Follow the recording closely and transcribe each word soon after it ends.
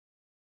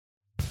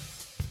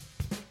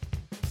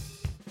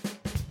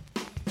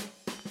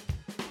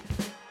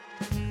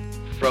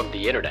From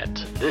the internet,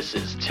 this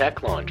is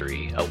Tech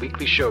Laundry, a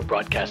weekly show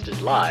broadcasted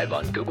live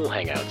on Google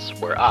Hangouts,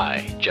 where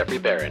I, Jeffrey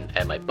Barron,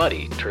 and my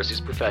buddy, Tercius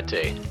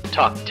Perfette,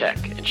 talk tech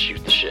and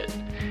shoot the shit.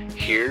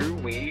 Here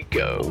we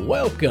go.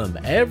 Welcome,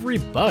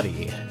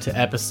 everybody, to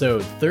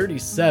episode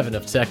 37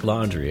 of Tech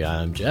Laundry.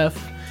 I'm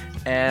Jeff.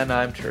 And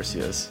I'm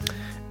Tercius.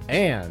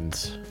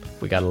 And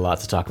we got a lot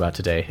to talk about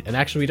today. And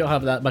actually, we don't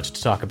have that much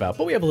to talk about,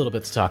 but we have a little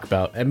bit to talk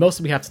about. And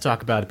mostly we have to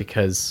talk about it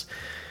because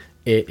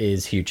it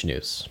is huge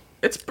news.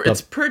 It's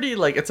pretty,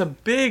 like, it's a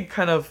big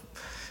kind of,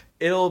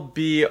 it'll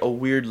be a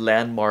weird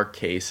landmark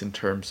case in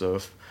terms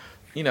of,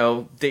 you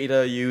know,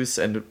 data use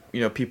and, you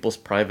know, people's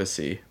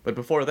privacy. But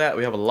before that,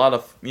 we have a lot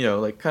of, you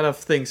know, like, kind of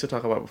things to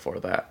talk about before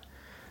that.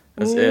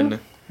 As in,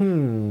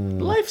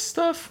 life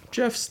stuff,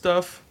 Jeff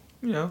stuff,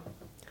 you know.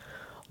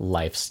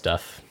 Life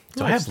stuff.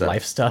 Do I Life have stuff.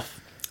 life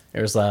stuff?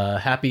 There's a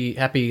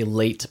happy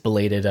late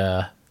belated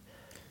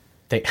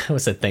I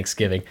said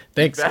Thanksgiving.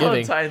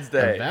 Valentine's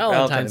Day.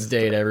 Valentine's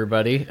Day to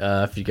everybody.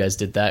 If you guys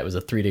did that, it was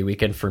a 3-day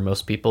weekend for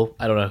most people.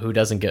 I don't know who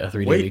doesn't get a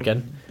 3-day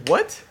weekend.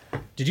 What?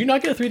 Did you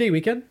not get a 3-day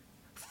weekend?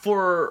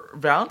 For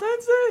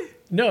Valentine's Day?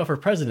 No, for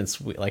President's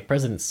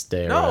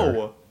Day. Or whatever.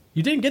 No.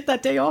 You didn't get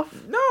that day off?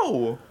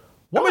 No.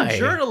 I'm Why? a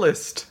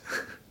journalist.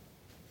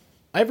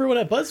 Everyone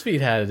at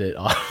BuzzFeed had it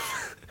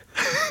off.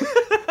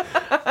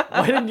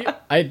 Why didn't you?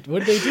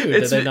 What did they do?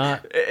 Did they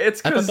not?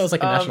 It's I thought that was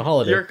like a national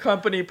holiday. Your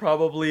company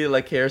probably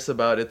like cares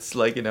about its,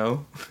 like, you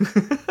know,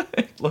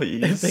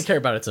 employees. They care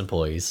about its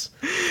employees.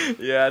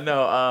 Yeah,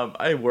 no.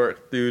 I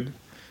work, dude.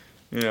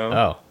 You know.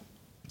 Oh,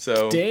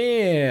 So.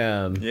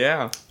 damn.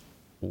 Yeah.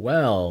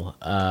 Well,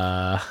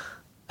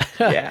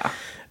 Yeah.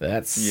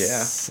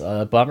 that's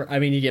a bummer. I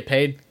mean, you get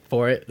paid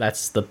for it.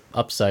 That's the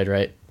upside,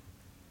 right?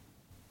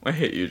 I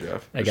hate you,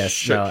 Jeff. I guess.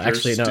 Shut No, your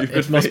actually, no.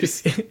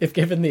 stupid If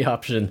given the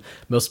option,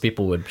 most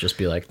people would just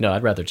be like, no,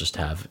 I'd rather just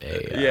have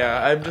a.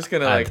 Yeah, I'm just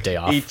gonna I have like the day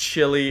off. eat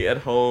chili at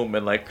home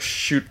and like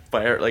shoot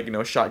fire, like, you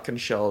know, shotgun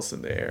shells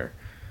in the air.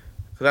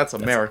 So that's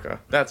America.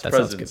 That's that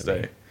sounds President's good to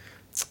me. Day.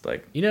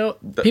 Like, You know,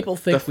 people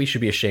think we should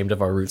be ashamed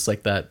of our roots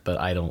like that, but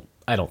I don't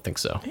think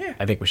so. Yeah.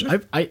 I think we should.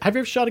 Have you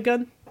ever shot a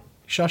gun?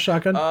 Shot a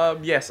shotgun?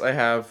 yes, I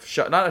have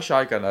not a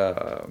shotgun,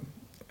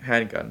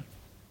 handgun.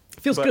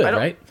 Feels but good, I don't-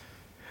 right?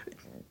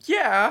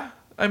 Yeah,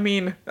 I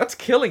mean, that's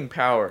killing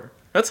power.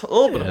 That's a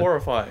little bit Yeah.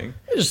 horrifying.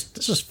 It's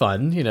just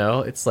fun, you know.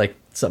 It's like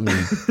something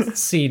you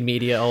see in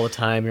media all the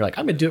time. You're like,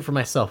 I'm gonna do it for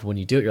myself. When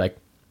you do it, you're like,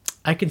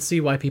 I can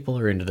see why people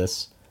are into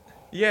this.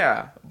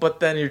 Yeah, but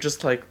then you're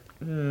just like,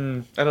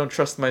 I don't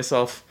trust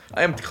myself.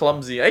 I am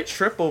clumsy. I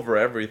trip over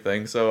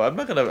everything, so I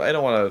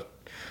don't want to.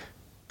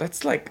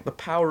 That's like the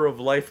power of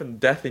life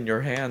and death in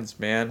your hands,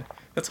 man.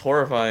 That's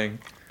horrifying.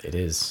 It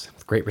is.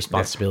 Great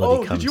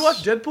responsibility Oh, comes. did you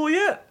watch Deadpool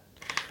yet?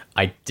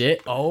 I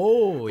did.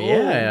 Oh,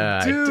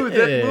 yeah. Dude, I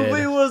that did.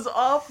 movie was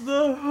off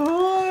the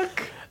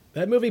hook.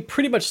 That movie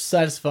pretty much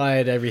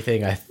satisfied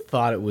everything I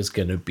thought it was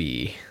gonna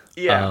be.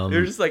 Yeah,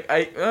 you're just like,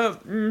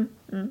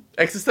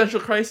 existential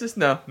crisis?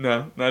 No,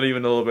 not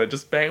even a little bit.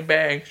 Just bang,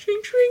 bang,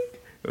 shing, shing.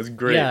 It was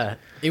great. Yeah,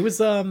 it was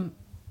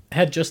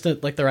had just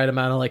like the right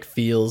amount of like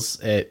feels.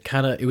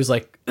 It was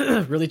like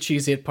really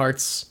cheesy at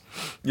parts,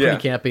 Yeah.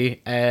 pretty campy,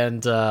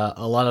 and a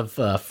lot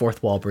of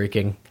fourth wall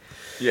breaking.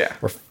 Yeah.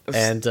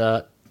 And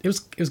it was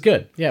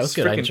good. Yeah, it was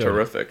good. I Freaking enjoyed it.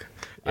 terrific.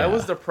 I Yeah.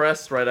 was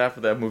depressed right after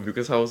that movie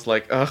because I was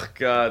like, oh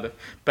god,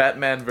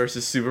 Batman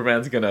versus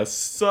Superman's gonna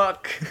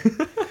suck.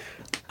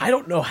 I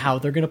don't know how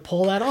they're gonna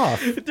pull that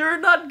off. They're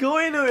not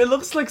going to. It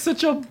looks like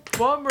such a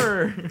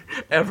bummer.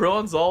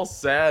 Everyone's all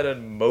sad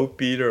and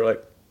mopey. They're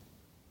like,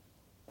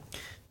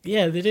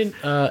 Yeah, they didn't.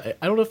 I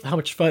don't know how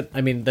much fun.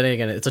 I mean, then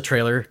again, it's a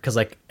trailer because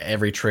like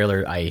every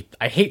trailer, I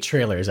hate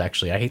trailers.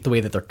 Actually, I hate the way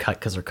that they're cut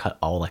because they're cut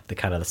all like the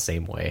kind of the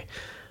same way.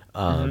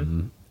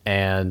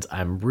 And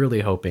I'm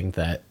really hoping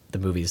that the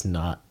movie's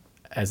not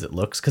as it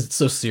looks because it's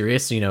so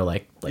serious. You know,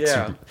 like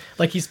Yeah.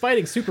 like he's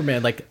fighting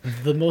Superman, like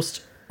the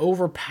most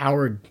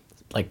overpowered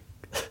like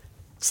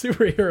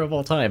superhero of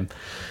all time.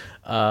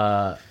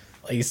 Like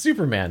he's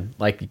Superman.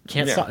 Like you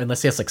can't Yeah. stop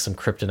unless he has like some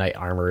kryptonite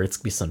armor. It's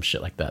gonna be some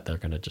shit like that. They're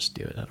gonna just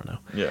do it. I don't know.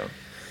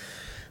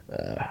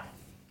 yeah.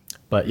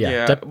 But yeah,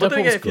 Yeah. Deadpool But then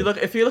again, was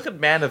if you look at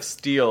Man of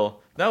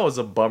Steel, that was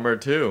a bummer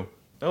too.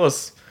 That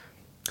was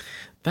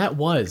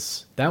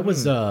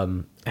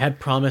had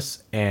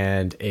promise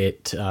and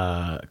it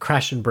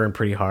crashed and burned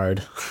pretty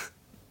hard.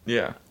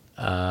 yeah.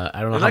 I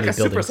don't know And how like many a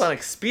buildings.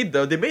 supersonic speed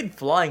though, they made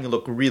flying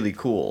look really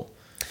cool.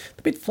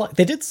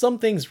 They did some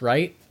things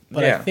right,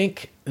 but I Yeah.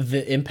 think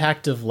the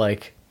impact of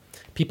like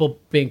people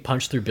being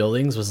punched through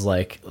buildings was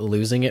like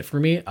losing it for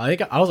me. I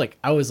think I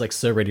was like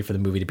so ready for the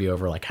movie to be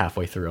over like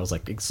halfway through. I was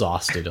like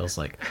exhausted. I was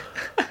like,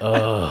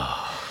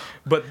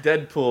 But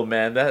Deadpool,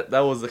 man, that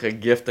was like a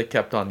gift that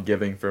kept on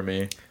giving for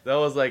me. That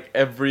was like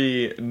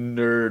every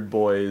nerd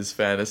boy's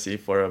fantasy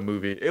for a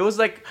movie. It was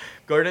like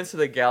Guardians of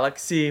the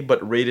Galaxy,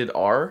 but rated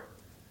R.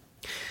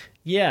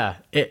 yeah,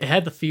 it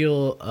had the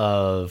feel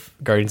of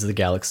Guardians of the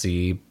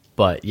Galaxy,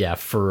 but yeah,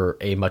 for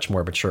a much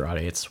more mature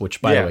audience.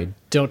 Which, by the way,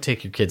 don't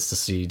take your kids to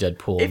see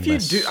Deadpool If you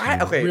unless do,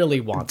 okay. really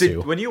want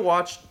to. When you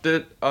watched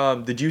it,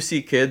 did you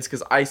see kids?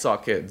 Because I saw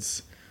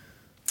kids.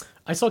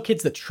 I saw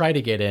kids that try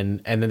to get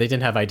in, and then they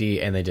didn't have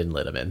ID, and they didn't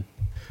let them in.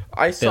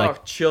 I saw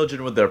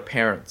children with their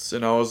parents,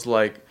 and I was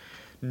like,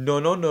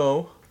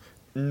 no.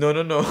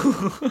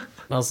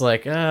 I was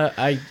like,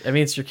 I mean,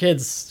 it's your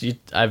kids.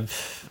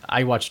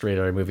 I watched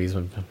rated R movies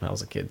when I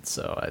was a kid,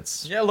 so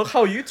it's Yeah, look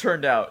how you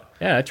turned out.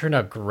 yeah, it turned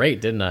out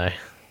great, didn't I?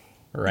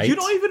 Right? You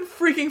don't even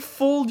freaking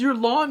fold your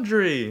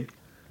laundry.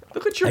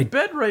 Look at your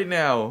bed right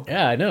now.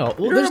 Yeah, I know.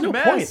 Well, You're there's a no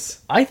mess.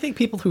 point. I think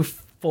people who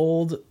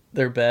fold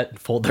their bed,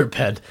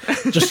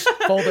 just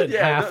fold it in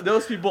Yeah, half.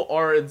 those people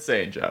are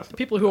insane, Jeff.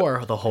 People who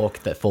are the Hulk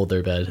that fold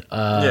their bed.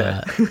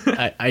 Yeah.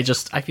 I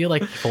feel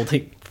like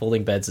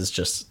folding beds is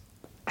just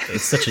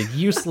it's such a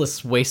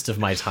useless waste of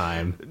my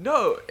time.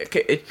 No,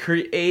 it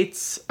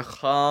creates a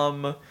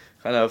calm,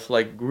 kind of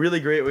like really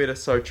great way to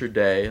start your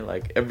day.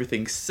 Like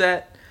everything's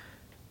set,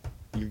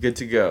 you're good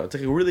to go. It's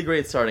like a really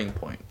great starting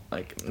point.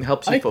 Like it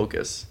helps you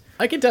focus.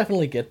 I can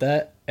definitely get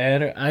that,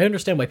 and I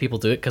understand why people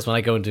do it. Because when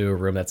I go into a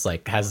room that's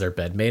like has their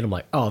bed made, I'm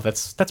like, oh,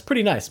 that's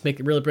pretty nice. It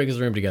really brings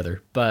the room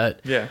together.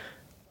 But Yeah.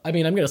 I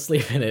mean, I'm gonna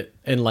sleep in it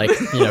in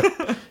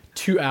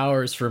 2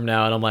 hours from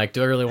now, and I'm like,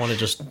 do I really want to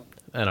just?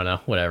 I don't know,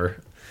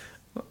 whatever.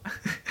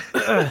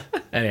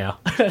 Anyhow,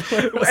 I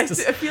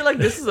feel like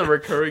this is a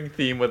recurring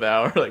theme with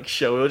our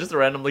show. We'll just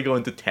randomly go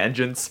into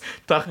tangents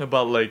talking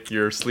about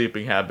your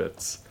sleeping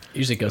habits.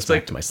 usually goes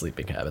back to my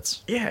sleeping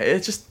habits. Yeah,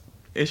 it's just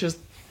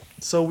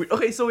so weird.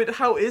 Okay, so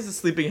how is the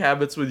sleeping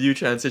habits with you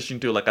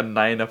transitioning to a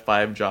 9 to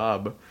 5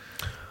 job?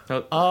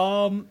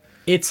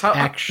 It's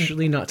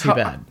actually not too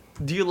bad.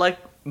 Do you like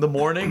the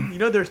morning?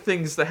 There are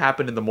things that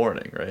happen in the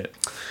morning, right?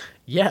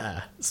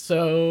 Yeah.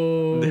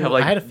 So They have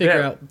I had to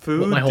figure out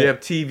food. what my whole... They have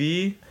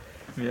TV.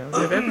 Yeah, they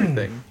have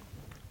everything.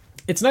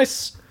 It's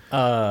nice.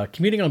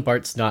 Commuting on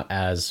BART's not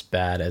as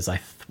bad as I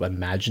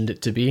imagined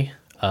it to be.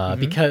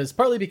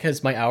 Partly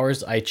because my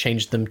hours, I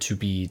changed them to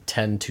be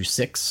 10 to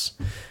 6,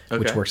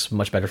 which Okay. works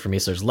much better for me.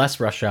 So there's less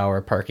rush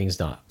hour. Parking's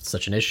not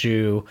such an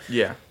issue.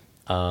 Yeah.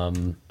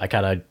 I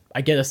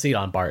get a seat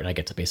on BART and I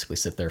get to basically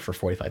sit there for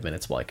 45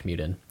 minutes while I commute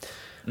in.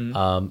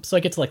 So I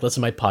get to listen to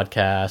my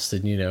podcast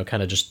and,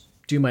 kind of just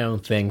do my own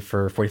thing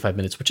for 45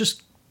 minutes, which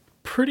is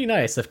pretty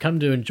nice. I've come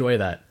to enjoy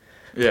that.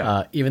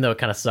 Yeah. Even though it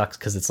kind of sucks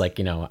because it's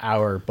an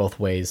hour both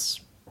ways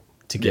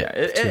to get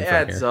Yeah, it to and from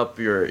adds here. up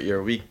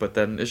your week, but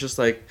then it's just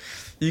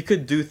you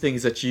could do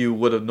things that you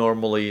would have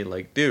normally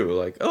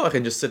do. I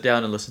can just sit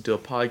down and listen to a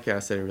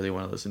podcast that I really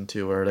want to listen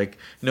to, or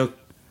kind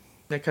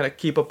of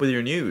keep up with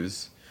your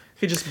news. It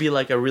could just be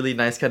a really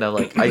nice kind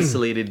of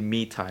isolated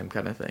me time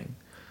kind of thing.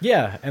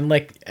 Yeah, and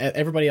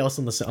everybody else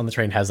on the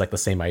train has the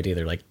same idea.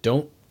 They're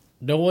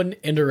no one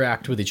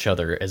interact with each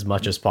other as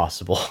much as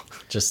possible.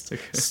 Just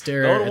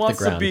stare No at one the wants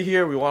ground. to be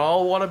here. We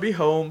all want to be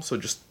home. So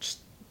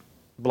just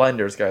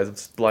blinders, guys.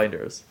 It's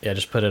blinders. Yeah,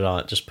 just put it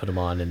on. Just put them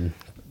on and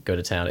go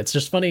to town. It's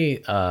just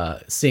funny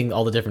seeing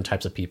all the different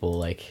types of people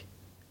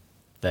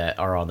that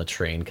are on the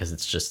train because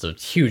it's just a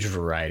huge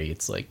variety.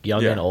 It's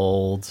young and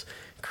old,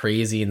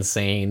 crazy,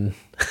 insane.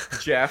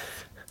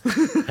 Jeff.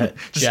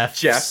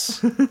 Jeffs.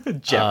 Jeffs.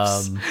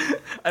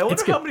 I wonder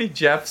it's how good. many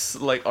Jeffs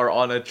are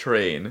on a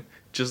train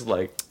just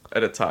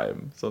at a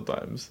time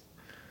sometimes.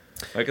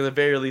 At the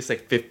very least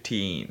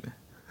 15.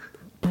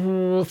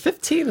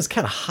 15 is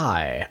kind of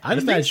high.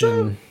 You think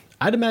so?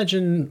 I'd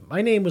imagine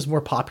my name was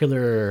more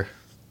popular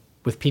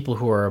with people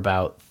who are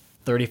about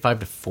 35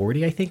 to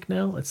 40, I think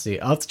now. Let's see.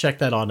 I'll have to check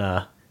that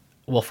on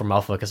Wolfram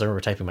Alpha because I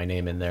remember typing my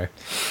name in there.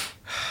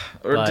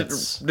 Or But-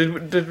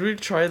 did we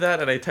try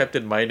that and I typed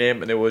in my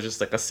name and it was just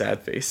a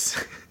sad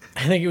face?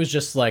 I think it was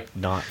just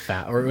not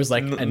fat, or it was a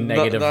not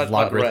negative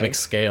logarithmic ranked.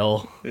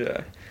 scale.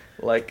 Yeah.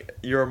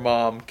 Your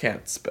mom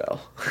can't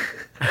spell.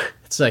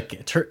 It's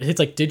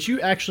did you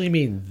actually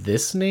mean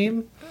this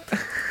name?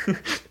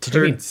 Did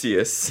you mean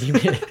Tertius.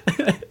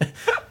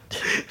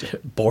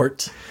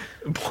 Bort?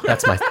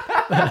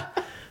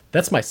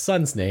 That's my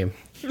son's name,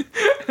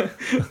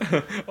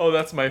 Oh,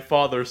 that's my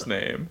father's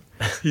name.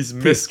 He's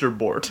Mr.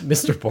 Bort.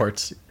 Mr.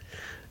 Bort.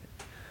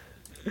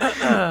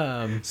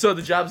 So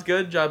the job's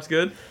good.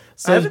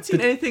 So I haven't seen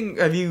anything.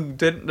 Have you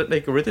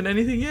written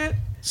anything yet?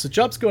 So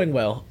job's going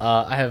well.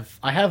 I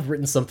have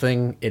written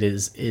something. It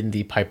is in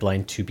the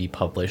pipeline to be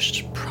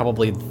published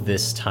probably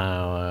this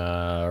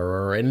time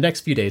or in the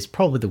next few days,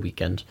 probably the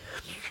weekend.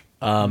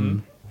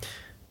 And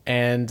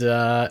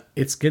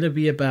it's gonna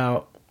be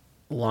about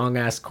long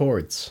ass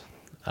chords,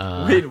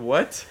 Wait,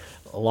 what?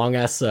 long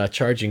ass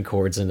charging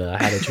chords, and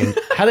how they change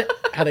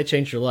how they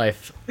change your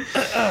life.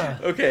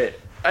 Okay,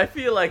 I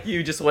feel like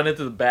you just went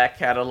into the back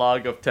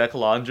catalog of Tech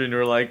Laundry and you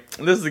were like,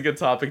 "This is a good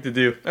topic to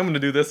do. I'm gonna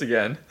do this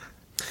again."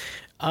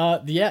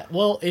 Yeah.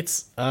 Well,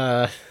 it's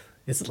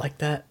is it like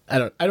that? I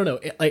don't know.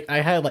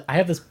 I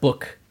have this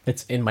book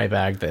that's in my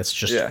bag that's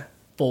just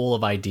full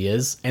of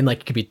ideas, and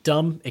it could be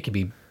dumb, it could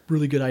be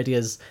really good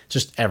ideas,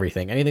 just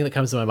everything, anything that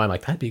comes to my mind,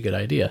 that'd be a good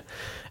idea.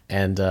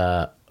 And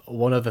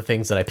one of the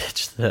things that I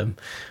pitched them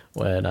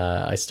when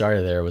I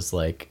started there was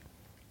like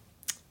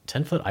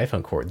 10-foot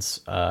iPhone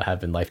cords have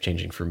been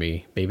life-changing for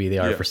me. Maybe they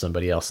are for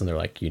somebody else, and they're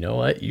like, you know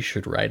what, you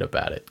should write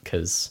about it,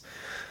 because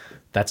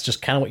that's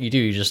just kind of what you do.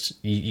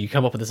 You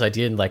come up with this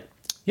idea and like,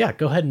 yeah,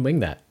 go ahead and wing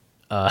that.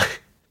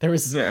 There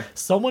was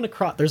someone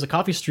across. There's a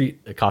coffee shop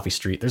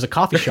that's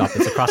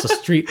across the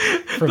street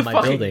from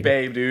my building.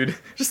 Bay, dude.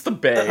 Just the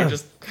bay.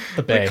 Just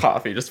the bay. The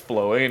coffee just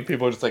flowing, and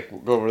people just like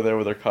go over there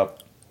with their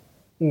cup.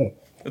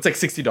 It's like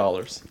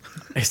 $60.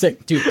 I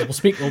said, dude,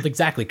 well,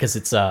 exactly, because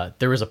it's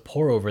there was a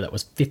pour over that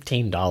was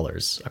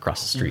 $15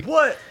 across the street.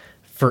 What?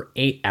 For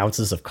 8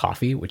 ounces of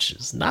coffee, which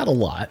is not a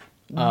lot.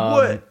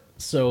 What?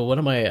 So one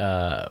of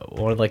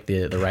like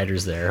the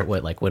writers there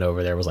went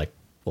over there, was like,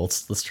 well,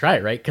 let's try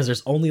it, right? Because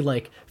there's only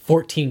like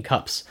 14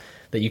 cups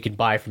that you can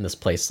buy from this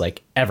place,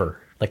 like ever.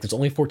 Like there's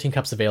only 14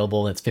 cups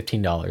available, and it's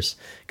 $15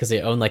 because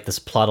they own like this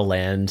plot of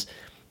land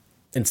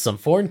in some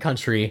foreign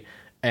country,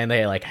 and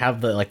they like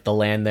have the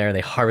land there. And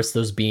they harvest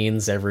those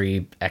beans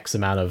every X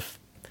amount of,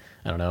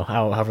 I don't know,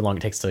 however long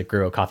it takes to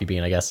grow a coffee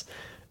bean, I guess.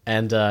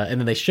 And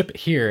then they ship it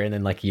here, and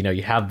then like, you know,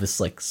 you have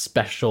this like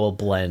special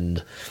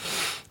blend.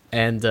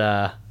 And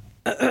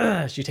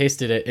she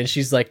tasted it, and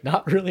she's like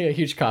not really a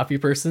huge coffee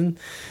person.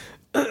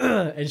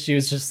 And she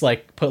was just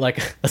like, put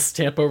like a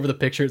stamp over the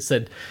picture. It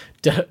said,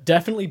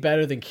 definitely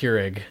better than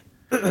Keurig.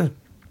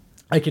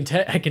 I can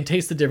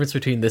taste the difference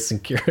between this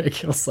and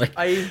Keurig. I was like,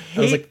 I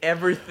hate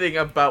everything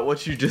about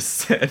what you just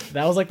said.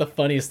 That was like the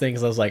funniest thing,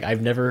 because I was like,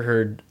 I've never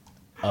heard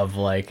of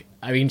like,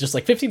 I mean, just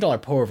like $15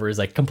 pour over is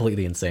like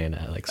completely insane.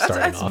 Like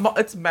starting off,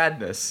 it's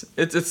madness.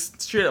 It's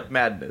straight up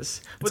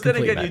madness. But then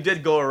again, you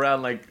did go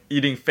around like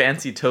eating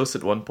fancy toast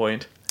at one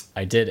point.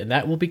 I did, and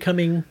that will be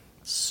coming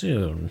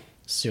soon.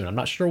 I'm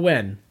not sure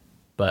when,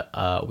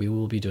 but we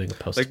will be doing a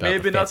post. Like about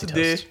maybe the not fancy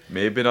today, toast.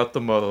 maybe not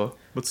tomorrow,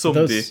 but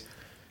someday.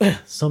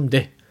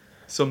 Someday.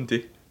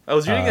 I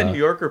was reading a New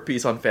Yorker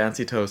piece on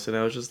fancy toast, and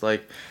I was just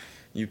like,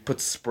 you put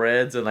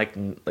spreads and like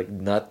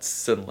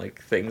nuts and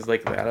like things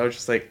like that. I was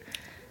just like,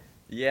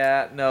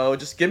 yeah, no,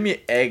 just give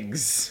me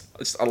eggs,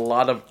 just a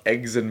lot of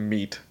eggs and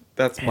meat.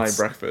 That's my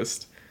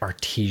breakfast.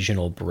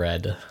 Artisanal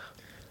bread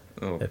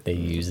that they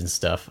use and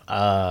stuff.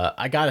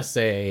 I gotta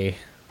say,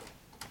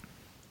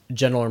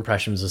 general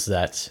impressions is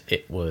that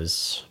it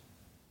was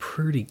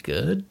pretty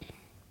good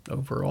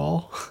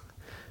overall.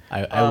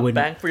 I wouldn't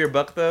bang for your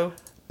buck though.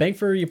 Bang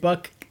for your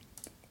buck.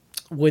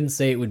 Wouldn't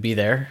say it would be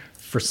there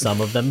for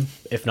some of them,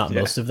 if not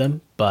most of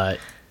them. But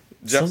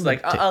just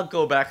like I'll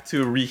go back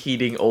to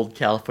reheating old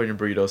California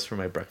burritos for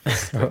my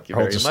breakfast. Thank you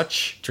very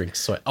much. Drink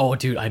soy. Oh,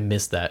 dude, I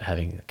miss that.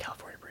 Having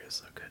California burritos,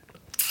 so good.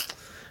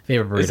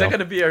 Favorite burrito. Is that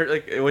gonna be our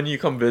when you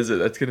come visit?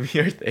 That's gonna be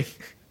our thing.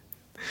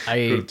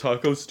 Go to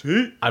Taco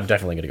Tea. I'm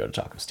definitely gonna go to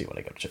Taco Tea when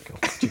I go to Chico.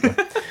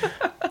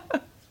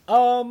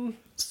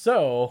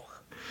 So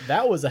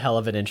that was a hell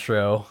of an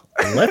intro.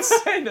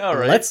 I know,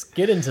 right? Let's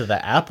get into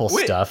the Apple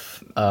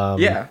stuff.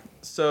 Yeah.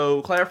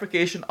 So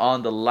clarification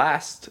on the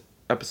last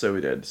episode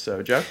we did.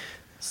 So Jeff.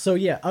 So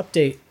yeah,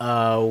 update.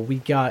 We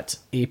got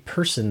a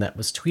person that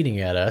was tweeting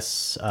at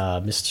us,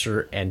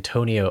 Mr.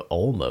 Antonio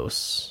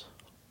Olmos.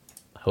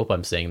 Hope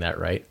I'm saying that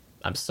right.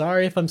 I'm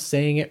sorry if I'm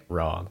saying it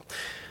wrong.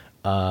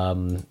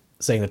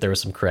 Saying that there were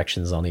some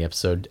corrections on the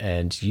episode,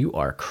 and you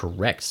are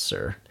correct,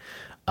 sir.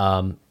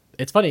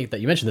 It's funny that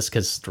you mentioned this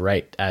because,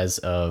 right, as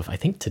of, I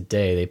think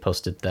today, they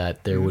posted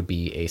that there would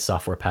be a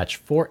software patch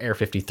for Air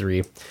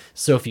 53.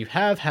 So if you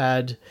have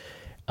had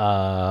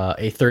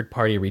a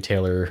third-party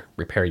retailer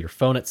repair your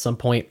phone at some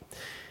point,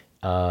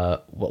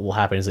 what will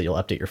happen is that you'll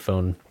update your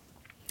phone,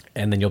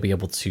 and then you'll be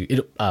able to...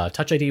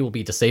 Touch ID will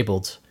be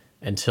disabled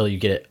until you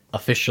get it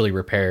officially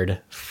repaired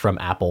from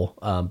Apple,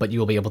 but you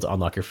will be able to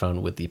unlock your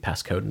phone with the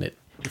passcode in it.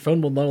 Your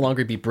phone will no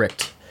longer be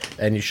bricked,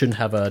 and you shouldn't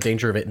have a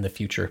danger of it in the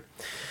future.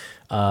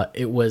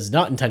 It was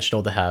not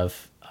intentional to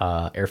have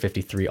Air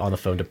 53 on the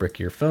phone to brick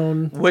your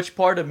phone. Which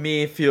part of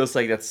me feels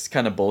like that's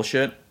kind of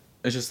bullshit?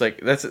 It's just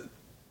like,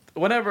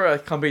 whenever a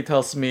company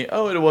tells me,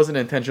 oh, it wasn't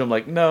intentional, I'm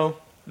like, no,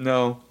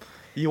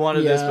 you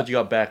wanted this, but you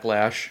got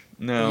backlash.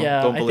 No,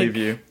 don't believe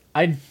you.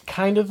 I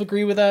kind of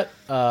agree with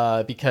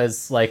that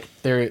because, like,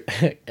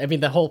 I mean,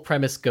 the whole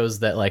premise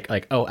goes that,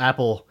 like, oh,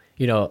 Apple,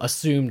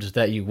 assumed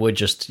that you would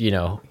just,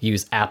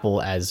 use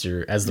Apple as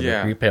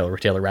the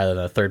retailer rather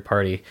than a third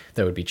party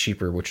that would be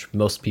cheaper, which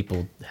most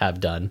people have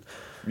done.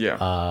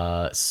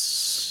 Yeah.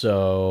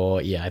 So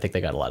yeah, I think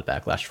they got a lot of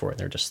backlash for it. And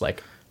they're just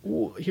like,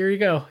 here you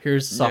go.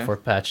 Here's a software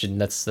patch,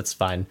 and that's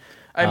fine.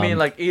 I mean,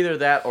 like either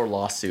that or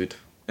lawsuit.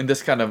 And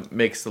this kind of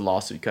makes the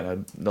lawsuit kind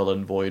of null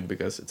and void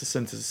because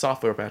since it's a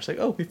software patch, like,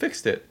 oh, we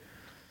fixed it.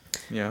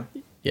 Yeah.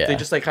 They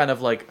just like kind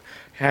of like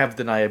have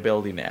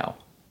deniability now.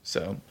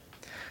 So.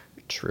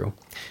 True.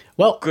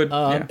 Well, good.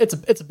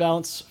 It's a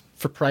balance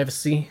for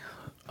privacy,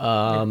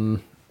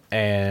 and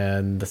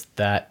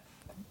that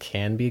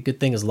can be a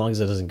good thing as long as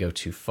it doesn't go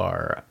too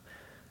far.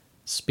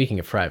 Speaking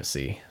of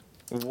privacy,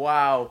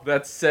 wow,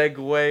 that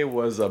segue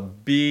was a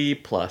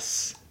B+.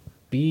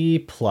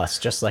 B+,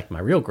 just like my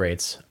real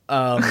grades.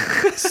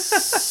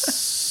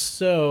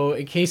 So,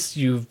 in case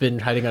you've been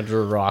hiding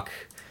under a rock,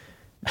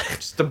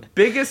 just the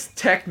biggest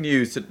tech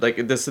news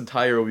like this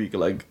entire week.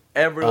 Like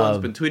everyone's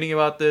been tweeting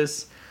about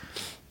this.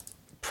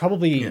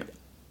 Probably.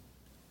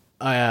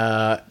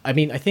 I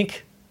mean, I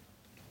think.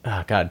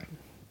 Oh God,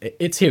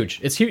 it's huge.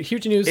 It's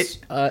huge news,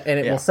 and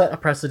it will set a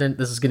precedent.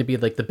 This is going to be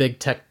like the big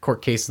tech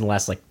court case in the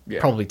last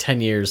probably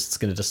 10 years. It's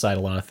going to decide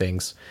a lot of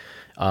things.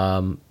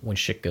 When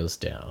shit goes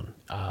down,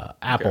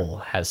 Apple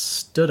has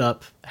stood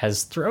up,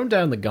 has thrown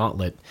down the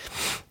gauntlet,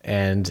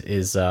 and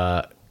is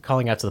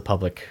calling out to the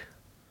public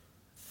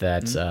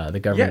that the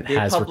government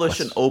has published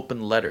an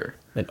open letter.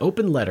 An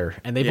open letter,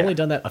 and they've only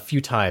done that a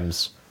few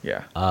times.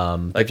 Yeah.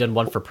 They've done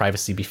one for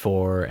privacy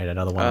before, and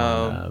another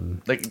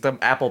one like the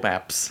Apple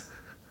Maps.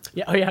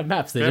 Yeah, oh yeah,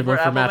 Maps. They Remember did one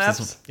for Apple Maps.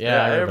 Maps?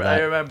 Yeah, I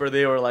remember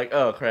they were like,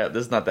 "Oh crap,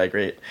 this is not that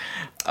great."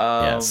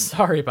 Yeah,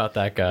 sorry about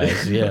that,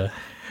 guys. Yeah.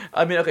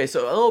 I mean, okay,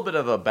 so a little bit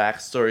of a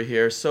backstory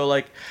here. So,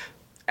 like,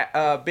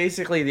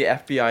 basically, the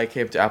FBI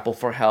came to Apple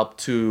for help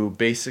to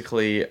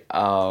basically,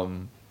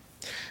 kind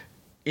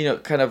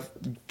of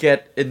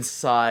get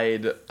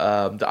inside the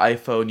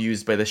iPhone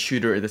used by the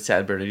shooter in the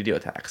San Bernardino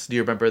attacks. Do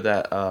you remember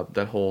that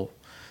that whole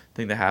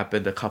thing that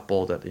happened? The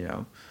couple that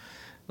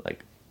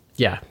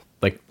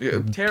like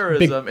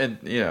terrorism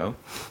and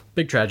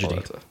big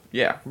tragedy.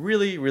 Yeah,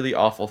 really, really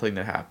awful thing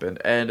that happened.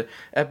 And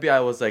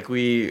FBI was like,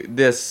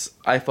 this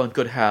iPhone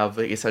could have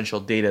like essential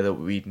data that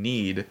we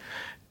need,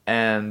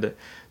 and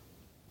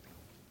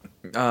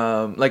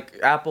like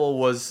Apple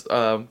was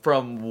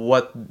from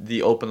what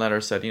the open letter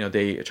said,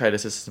 they try to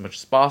assist as much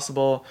as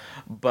possible,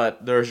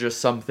 but there's just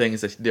some things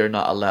that they're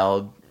not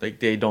allowed. Like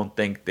they don't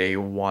think they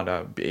want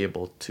to be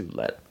able to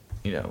let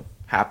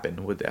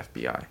happen with the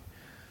FBI.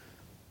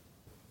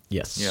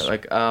 Yes. Yeah,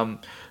 like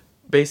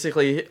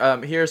basically,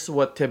 here's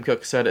what Tim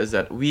Cook said is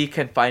that we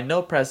can find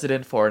no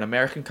precedent for an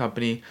American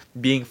company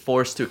being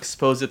forced to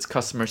expose its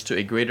customers to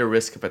a greater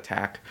risk of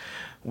attack.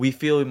 We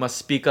feel we must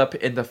speak up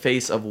in the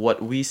face of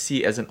what we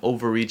see as an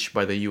overreach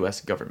by the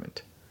U.S.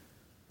 government.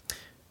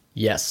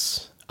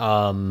 Yes.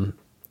 And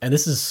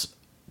this is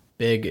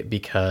big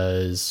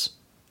because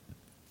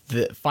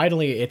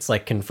finally it's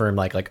like confirmed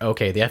like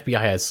okay, the FBI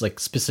has like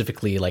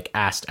specifically like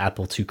asked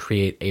Apple to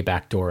create a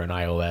backdoor in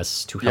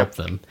iOS to help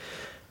them.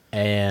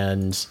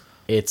 And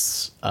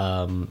it's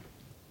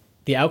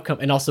the outcome,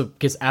 and also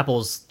because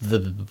Apple's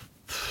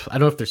I don't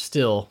know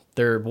if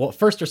they're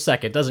first or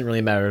second, doesn't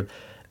really matter,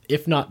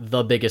 if not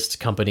the biggest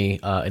company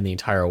in the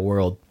entire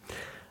world,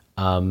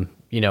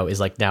 is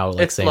like now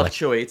like it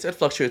fluctuates. It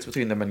fluctuates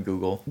between them and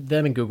Google.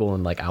 Them and Google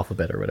and like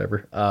Alphabet or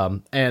whatever.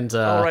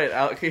 Right,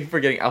 I keep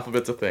forgetting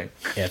Alphabet's a thing.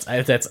 Yeah,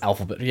 that's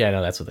Alphabet. Yeah,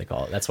 no, that's what they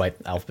call it. That's why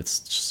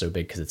Alphabet's so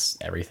big, because it's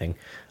everything.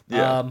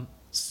 Yeah.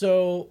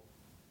 So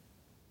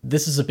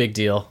this is a big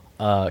deal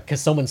because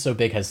someone so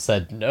big has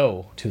said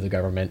no to the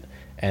government,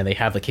 and they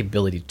have the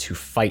capability to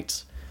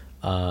fight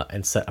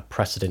and set a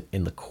precedent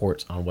in the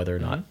court on whether or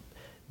not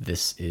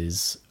this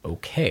is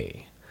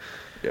okay.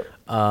 Yep.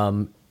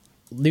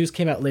 News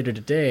came out later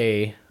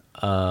today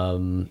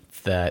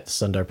that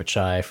Sundar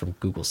Pichai from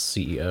Google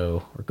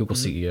CEO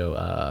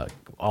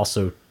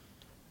also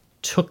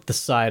took the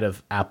side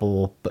of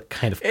Apple, but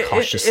kind of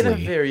cautiously. In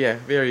a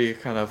very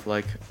kind of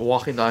like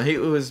walking down. He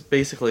was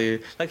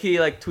basically like he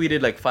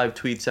tweeted like 5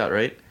 tweets out,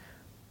 right?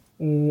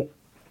 I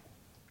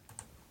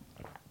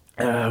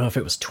don't know if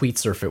it was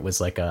tweets or if it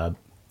was like a.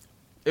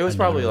 It was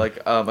probably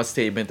like a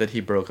statement that he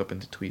broke up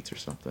into tweets or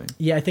something.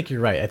 Yeah, I think you're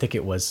right. I think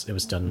it was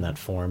done in that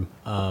form.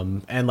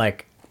 And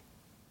like,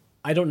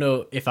 I don't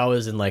know if I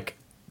was in like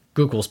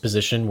Google's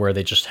position where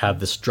they just have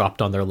this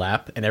dropped on their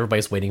lap and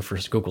everybody's waiting for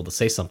Google to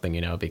say something,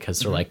 because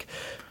they're like,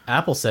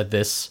 Apple said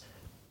this.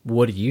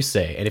 What do you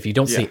say? And if you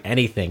don't say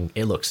anything,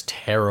 it looks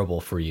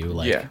terrible for you.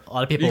 Like a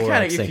lot of people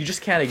you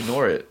just can't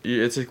ignore it.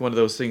 It's like one of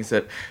those things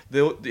that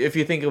if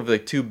you think of the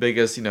 2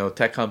 biggest,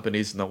 tech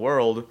companies in the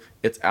world,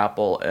 it's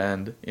Apple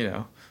and,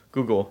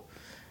 Google.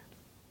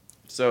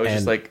 So it's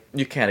just like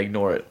you can't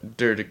ignore it.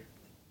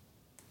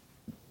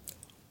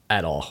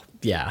 At all.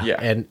 Yeah.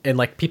 And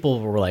like people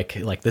were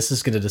like this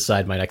is going to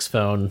decide my next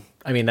phone.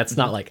 I mean, that's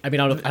not like I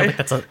don't think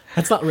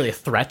that's not really a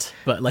threat,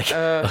 but like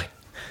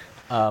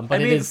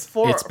but it's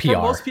PR.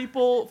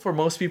 For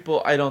most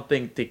people, I don't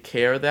think they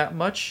care that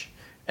much,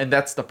 and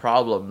that's the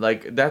problem.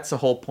 Like that's the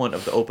whole point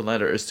of the open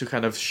letter, is to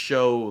kind of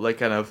show,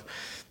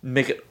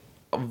 make it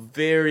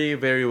very,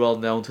 very well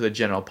known to the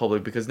general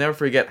public, because never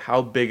forget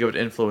how big of an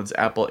influence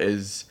Apple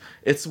is.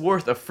 It's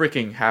worth a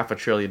freaking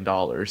 $500 billion.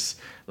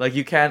 Like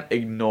you can't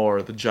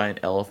ignore the giant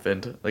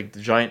elephant, like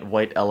the giant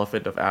white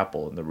elephant of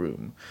Apple in the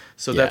room.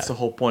 So that's the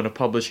whole point of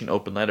publishing an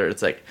open letter.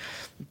 It's like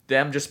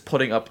them just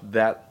putting up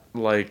that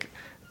letter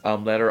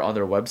on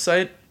their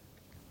website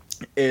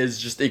is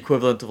just the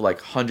equivalent of like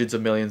hundreds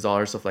of millions of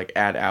dollars of like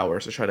ad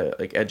hours to try to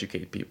like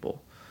educate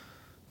people.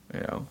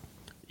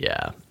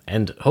 Yeah,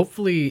 and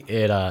hopefully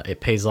it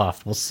pays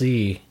off. We'll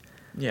see.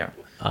 Yeah.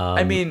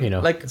 I mean,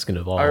 it's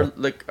gonna evolve.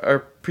 Our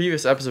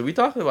previous episode, we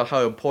talked about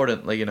how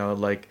important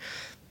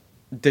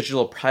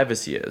digital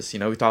privacy is.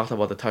 We talked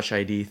about the Touch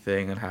ID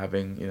thing and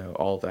having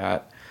all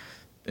that,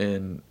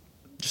 and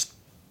just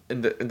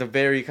in the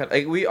very kind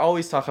like we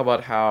always talk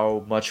about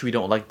how much we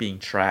don't like being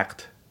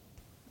tracked,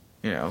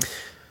 you know.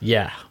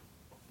 Yeah.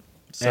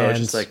 So it's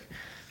just like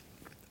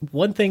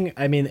one thing,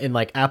 I mean, in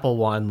like Apple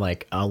One,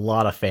 like a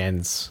lot of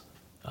fans,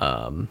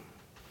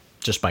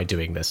 just by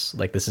doing this,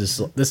 like this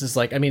is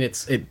like, I mean,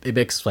 it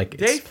makes like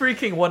they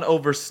freaking won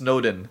over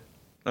Snowden.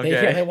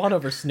 Okay. they won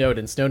over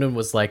Snowden. Snowden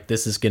was like,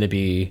 this is going to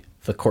be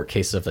the court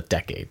case of the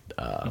decade.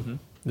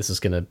 This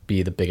is going to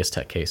be the biggest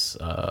tech case,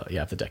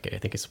 of the decade. I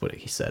think it's what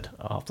he said.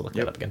 I'll have to look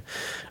that up again.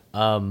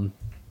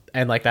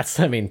 And like that's,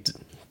 I mean,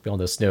 we all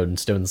know Snowden.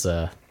 Snowden's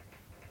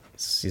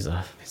he's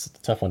a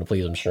tough one to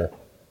please, I'm sure.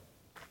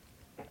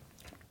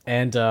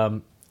 And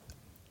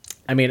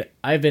I mean,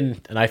 I've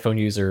been an iPhone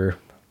user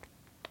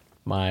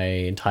my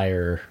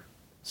entire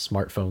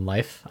smartphone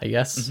life, I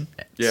guess.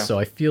 Yeah. So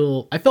I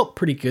felt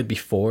pretty good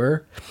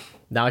before.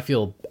 Now I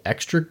feel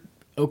extra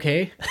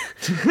okay.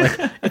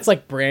 Like, it's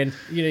like brand,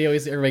 you know,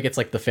 everybody gets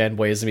like the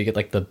fanboys and we get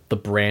like the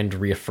brand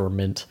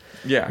reaffirmment.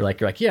 Yeah. You're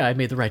like, yeah, I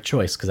made the right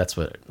choice, because that's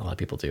what a lot of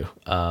people do.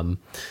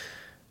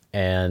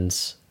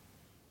 And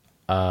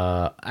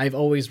I've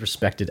always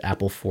respected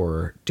Apple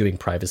for doing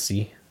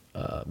privacy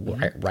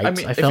rights. I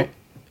mean, I felt.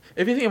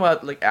 if you think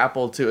about like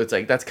Apple too, it's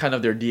like that's kind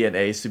of their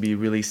DNA is to be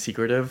really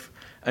secretive.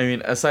 I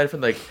mean, aside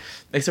from like,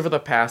 except for the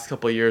past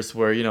couple of years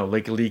where, you know,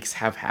 like leaks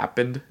have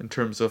happened in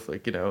terms of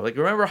like, you know, like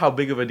remember how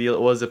big of a deal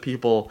it was that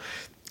people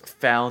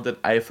found an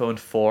iPhone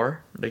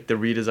 4, like the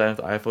redesign of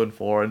the iPhone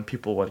 4, and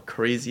people went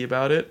crazy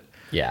about it.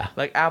 Yeah.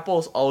 Like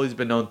Apple's always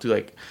been known to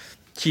like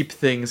keep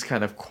things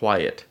kind of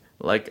quiet.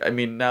 Like, I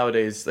mean,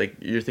 nowadays, like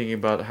you're thinking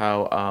about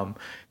how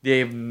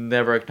they've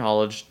never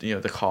acknowledged, you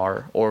know, the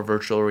car or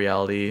virtual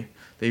reality.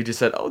 They just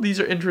said, oh, these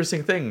are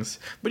interesting things.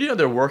 But, you know,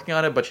 they're working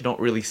on it, but you don't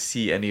really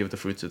see any of the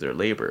fruits of their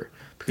labor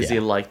because they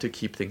like to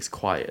keep things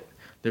quiet.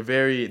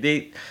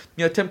 You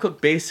know, Tim Cook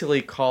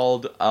basically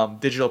called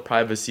digital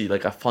privacy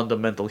like a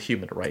fundamental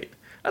human right.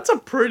 That's a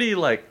pretty,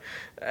 like,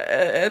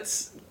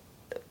 that's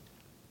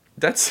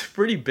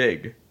pretty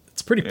big.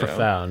 It's pretty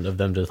profound of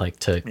them to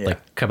like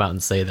come out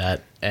and say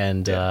that.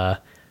 And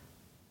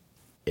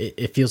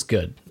it feels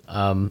good.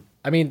 I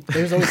mean,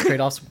 there's always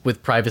trade-offs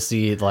with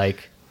privacy,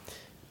 like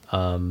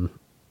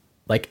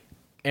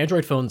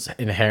Android phones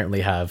inherently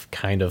have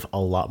kind of a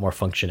lot more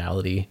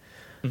functionality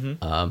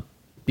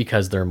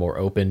because they're more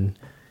open.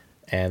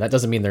 And that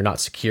doesn't mean they're not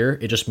secure.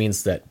 It just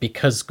means that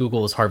because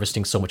Google is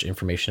harvesting so much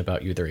information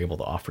about you, they're able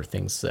to offer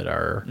things that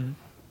are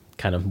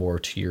kind of more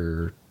to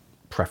your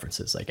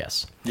preferences, I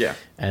guess. Yeah.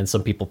 And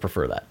some people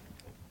prefer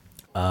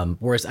that.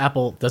 Whereas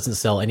Apple doesn't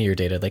sell any of your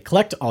data. They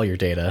collect all your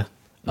data.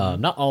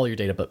 Not all your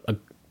data, but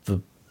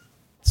the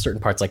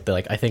certain parts, like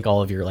I think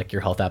all of your like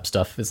your health app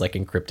stuff is like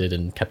encrypted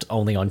and kept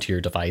only onto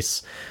your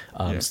device.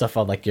 Stuff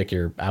on like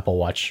your Apple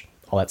Watch,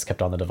 all that's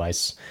kept on the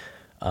device.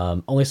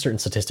 Only certain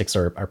statistics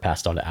are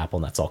passed on to Apple,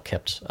 and that's all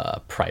kept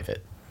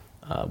private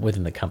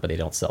within the company.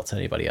 They don't sell to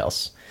anybody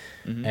else.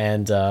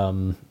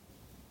 And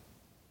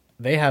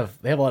they have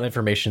a lot of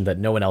information that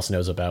no one else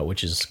knows about,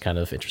 which is kind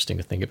of interesting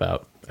to think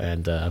about.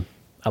 And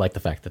I like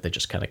the fact that they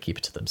just kind of keep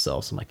it to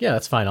themselves. I'm like, yeah,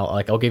 that's fine.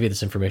 I'll give you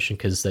this information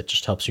because that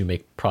just helps you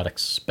make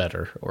products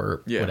better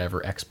or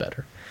whatever X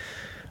better.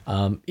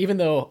 Even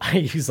though I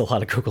use a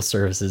lot of Google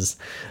services,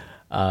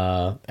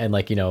 and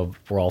like, you know,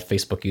 we're all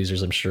Facebook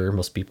users. I'm sure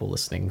most people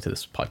listening to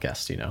this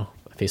podcast, you know,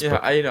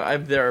 Facebook. Yeah,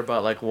 I'm there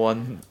about like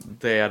one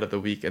day out of the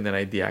week, and then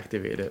I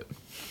deactivate it.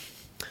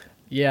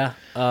 Yeah,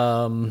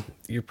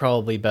 you're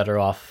probably better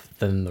off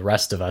than the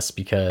rest of us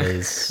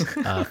because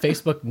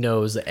Facebook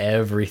knows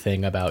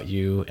everything about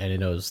you, and it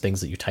knows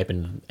things that you type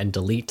in and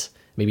delete.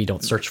 Maybe you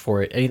don't search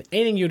for it.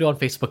 Anything you do on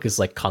Facebook is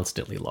like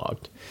constantly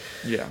logged.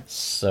 Yeah.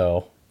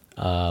 So,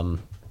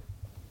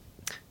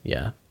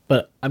 yeah.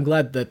 But I'm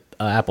glad that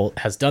Apple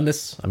has done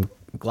this. I'm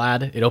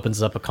glad it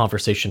opens up a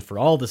conversation for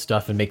all this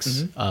stuff and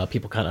makes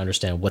people kind of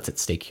understand what's at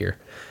stake here.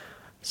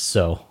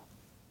 So,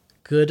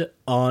 good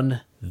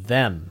on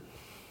them.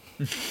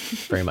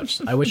 Very much.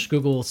 I wish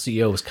Google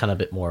CEO was kind of a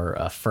bit more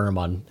firm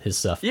on his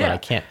stuff, but I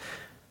can't.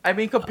 I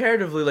mean,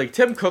 comparatively, like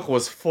Tim Cook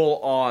was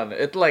full on.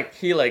 It like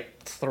he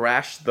like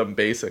thrashed them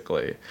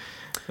basically.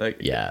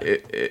 Like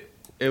it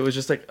was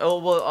just like, oh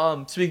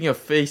well. Speaking of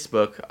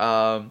Facebook,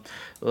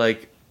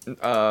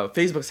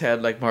 Facebook's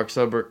head, like Mark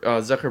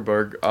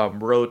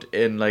Zuckerberg, wrote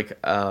in like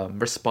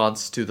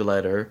response to the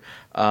letter,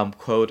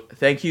 quote,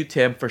 "Thank you,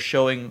 Tim, for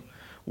showing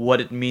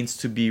what it means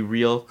to be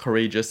real,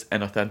 courageous,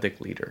 and authentic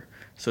leader."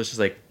 So it's just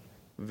like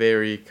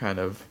very kind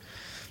of,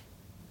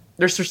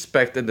 there's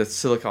respect in the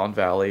Silicon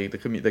Valley, the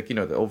community, like, you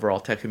know, the overall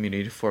tech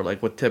community for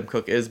like what Tim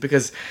Cook is,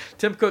 because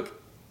Tim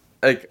Cook,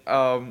 like,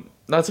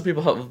 lots of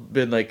people have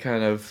been like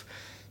kind of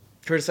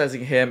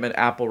criticizing him and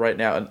Apple right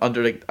now, and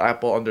under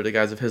the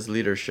guise of his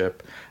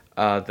leadership,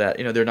 that,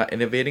 you know, they're not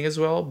innovating as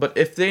well. But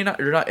if they're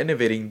not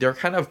innovating, they're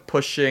kind of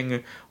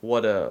pushing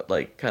what a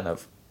like kind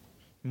of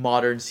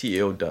modern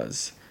CEO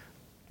does.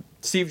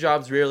 Steve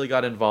Jobs rarely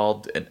got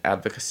involved in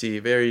advocacy,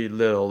 very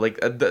little.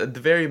 Like the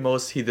very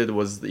most he did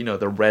was, you know,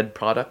 the red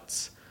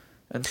products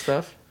and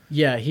stuff.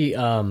 Yeah, he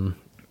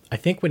I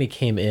think when he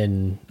came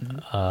in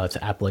to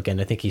Apple again,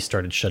 I think he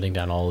started shutting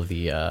down all of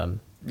the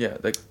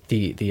like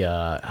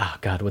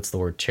God, what's the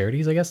word?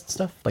 Charities, I guess, and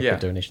stuff like Yeah.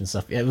 the donation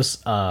stuff. Yeah, it was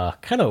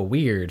kind of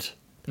weird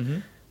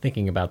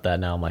thinking about that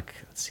now. I'm like,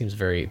 it seems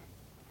very.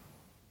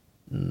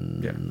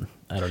 yeah.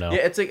 I don't know.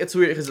 Yeah, it's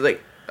weird because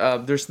like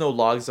there's no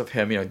logs of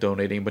him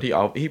donating, but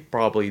he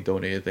probably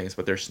donated things,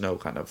 but there's no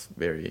kind of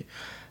very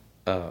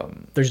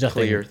There's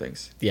nothing clear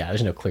things. Yeah,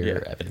 there's no clear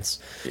Yeah. evidence.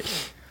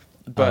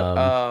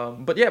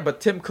 But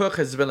Tim Cook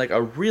has been like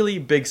a really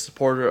big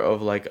supporter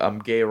of like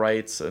gay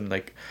rights and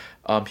like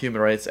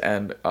human rights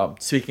and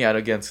speaking out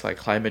against like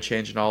climate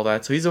change and all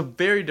that. So he's a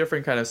very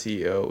different kind of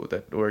CEO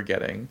that we're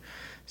getting.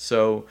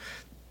 So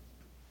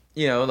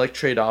like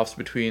trade-offs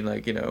between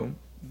like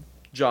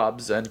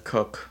Jobs and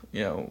Cook,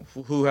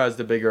 who has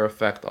the bigger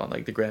effect on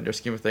like the grander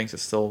scheme of things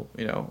is still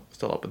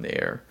still up in the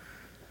air.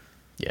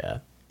 Yeah.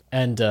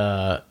 And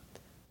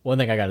one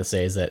thing I got to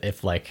say is that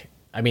if like,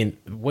 I mean,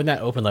 when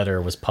that open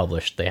letter was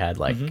published, they had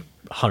like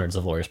hundreds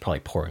of lawyers probably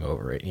pouring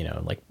over it,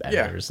 like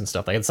editors and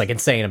stuff. Like it's like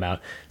insane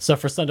amount. So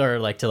for Sundar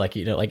like to like,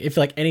 like if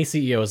like any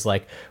CEO is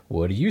like,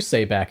 what do you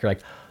say back? You're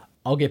like,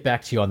 I'll get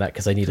back to you on that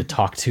because I need to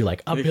talk to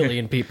like a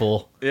billion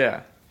people.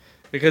 Yeah.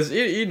 Because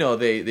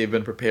they've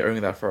been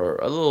preparing that for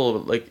a little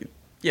like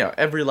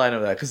every line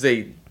of that because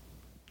they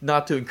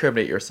not to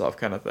incriminate yourself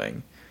kind of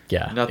thing.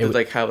 Yeah. Not to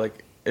like have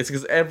like it's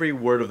because every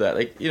word of that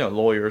like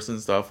lawyers and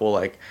stuff will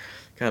like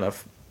kind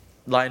of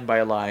line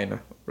by line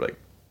like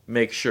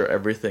make sure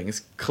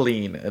everything's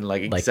clean and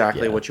like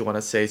exactly what you want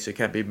to say so it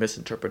can't be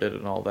misinterpreted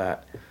and all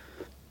that.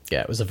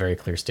 Yeah, it was a very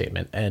clear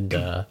statement. And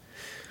if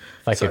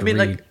I So could I mean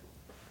read, like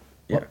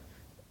yeah.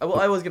 Well,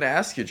 I was gonna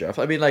ask you, Jeff.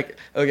 I mean, like,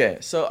 okay,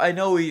 so I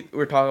know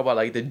we're talking about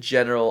like the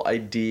general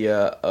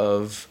idea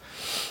of,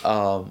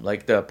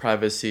 like the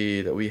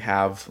privacy that we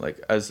have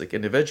like as like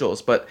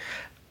individuals, but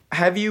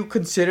have you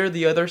considered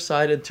the other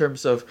side in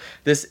terms of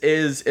this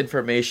is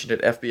information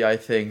that FBI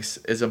thinks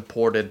is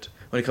important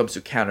when it comes to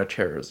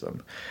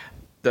counterterrorism?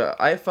 The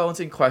iPhones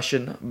in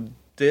question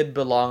did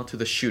belong to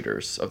the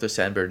shooters of the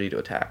San Bernardino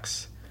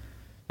attacks.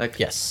 Like,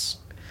 yes.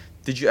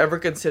 did you ever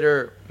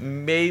consider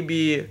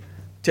maybe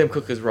Tim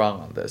Cook is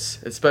wrong on this,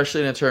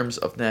 especially in terms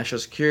of national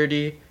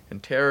security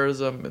and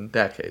terrorism in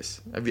that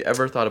case? Have you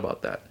ever thought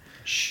about that?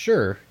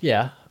 Sure.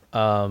 Yeah.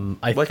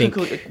 I What think.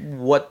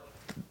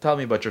 Tell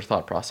me about your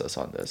thought process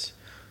on this.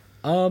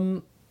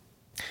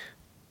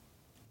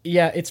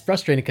 Yeah, it's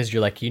frustrating because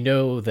you're like,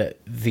 that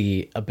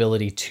the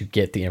ability to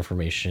get the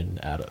information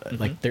out of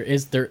like there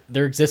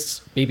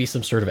exists maybe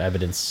some sort of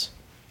evidence,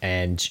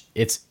 and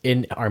it's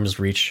in arm's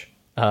reach,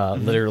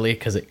 literally,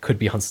 because it could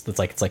be on.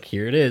 It's like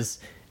here it is.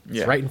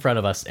 It's right in front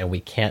of us, and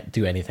we can't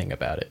do anything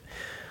about it.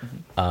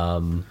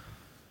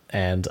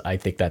 And I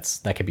think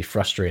that can be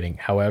frustrating.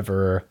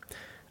 However,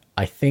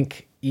 I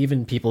think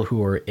even people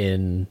who are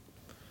in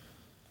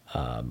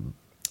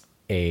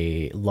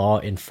a law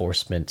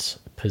enforcement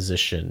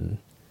position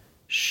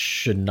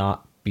should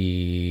not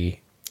be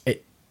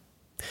it,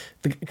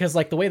 because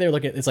like the way they're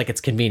looking at it's like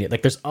it's convenient.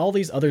 Like there's all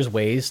these other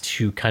ways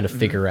to kind of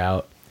figure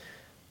out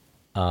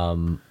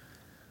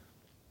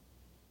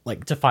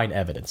like to find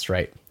evidence,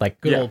 right?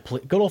 Like good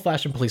old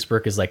fashioned police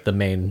work is like the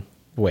main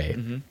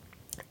way.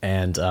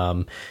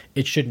 And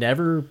it should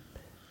never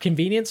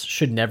convenience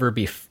should never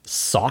be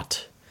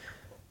sought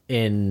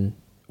in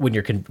when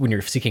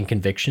you're seeking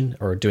conviction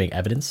or doing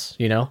evidence,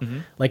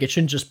 like it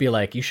shouldn't just be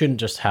like, you shouldn't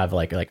just have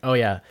like, oh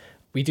yeah,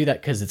 we do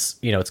that because it's,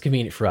 it's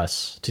convenient for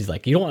us to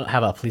like, you don't want to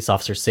have a police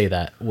officer say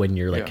that when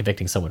you're like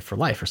convicting someone for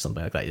life or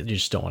something like that. You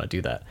just don't want to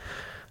do that.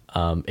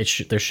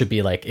 There should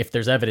be like, if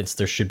there's evidence,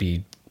 there should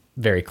be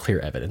very clear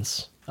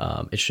evidence.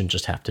 It shouldn't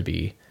just have to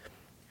be,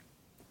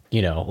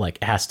 like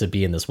it has to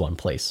be in this one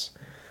place.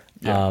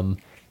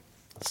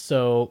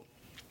 So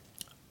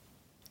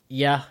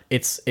yeah,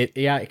 it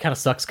kind of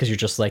sucks because you're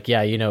just like,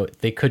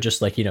 they could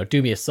just like,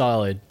 do me a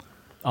solid,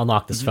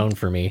 unlock this phone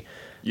for me.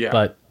 Yeah.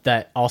 But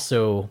that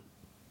also,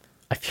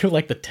 I feel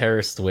like the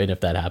terrorists win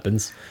if that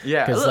happens.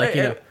 Yeah. Because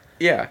like,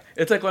 yeah,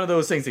 it's like one of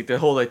those things, like the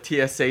whole like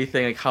TSA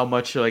thing, like how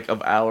much like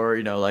of our,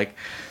 like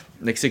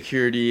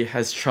security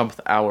has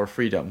trumped our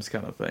freedoms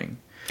kind of thing.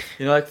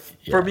 Like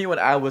for me, when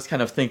I was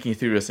kind of thinking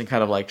through this and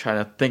kind of like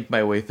trying to think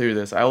my way through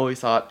this, I always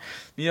thought,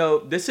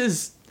 this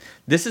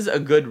is a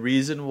good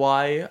reason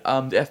why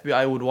the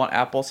FBI would want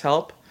Apple's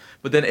help,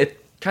 but then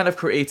it kind of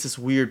creates this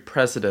weird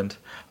precedent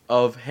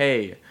of,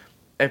 hey,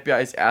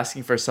 FBI is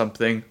asking for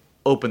something,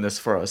 open this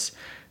for us.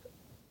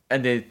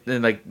 And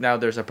then like now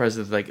there's a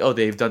precedent like, oh,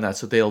 they've done that,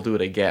 so they'll do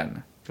it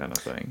again kind of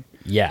thing.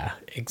 Yeah,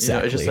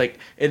 exactly. It's just like,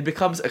 it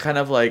becomes a kind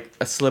of like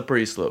a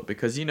slippery slope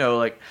because,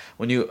 like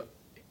when you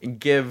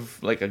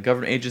give like a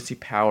government agency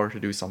power to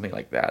do something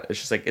like that, it's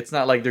just like, it's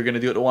not like they're going to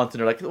do it once and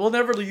they're like, we'll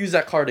never use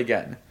that card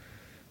again.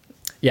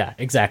 Yeah,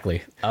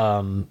 exactly.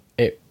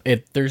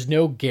 There's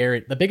no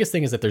guarantee. The biggest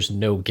thing is that there's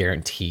no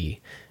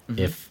guarantee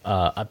if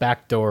a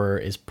backdoor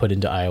is put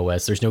into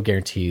iOS. There's no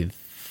guarantee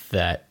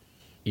that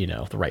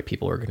the right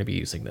people are going to be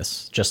using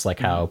this. Just like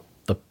how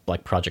the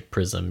like Project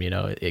Prism,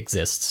 it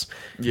exists.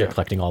 They're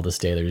collecting all this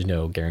data. There's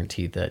no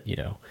guarantee that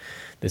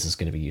this is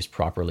going to be used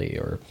properly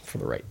or for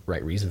the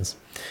right reasons.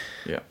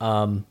 Yeah.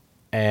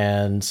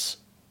 And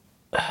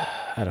I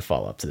had a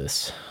follow up to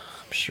this.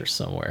 I'm sure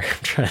somewhere.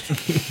 I'm trying to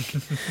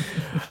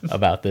think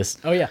about this.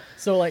 Oh yeah.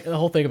 So like the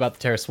whole thing about the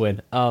terrorist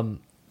win.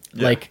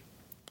 Like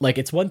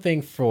it's one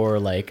thing for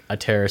like a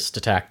terrorist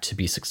attack to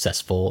be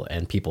successful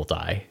and people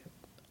die.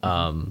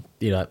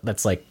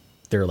 That's like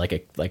they're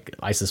like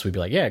ISIS would be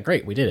like, yeah,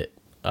 great, we did it.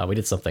 We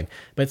did something.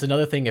 But it's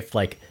another thing if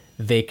like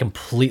they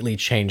completely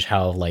change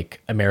how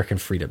like American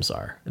freedoms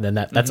are. And then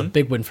that's a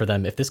big win for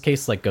them. If this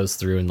case like goes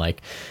through and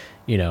like,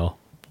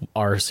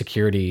 our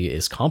security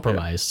is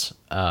compromised,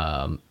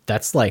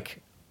 that's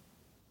like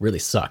really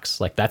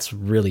sucks. Like that's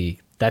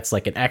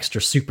like an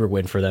extra super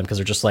win for them because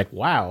they're just like,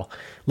 wow,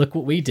 look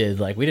what we did.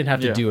 Like we didn't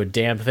have to do a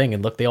damn thing,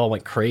 and look, they all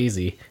went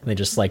crazy, and they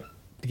just like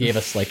gave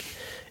us like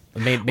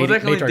made our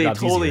they jobs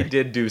totally easier.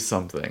 did do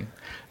something.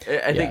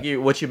 I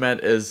think what you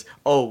meant is,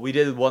 we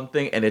did one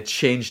thing and it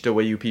changed the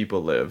way you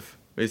people live.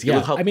 Basically,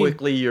 look how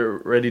quickly you're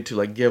ready to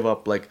like give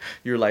up like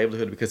your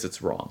livelihood because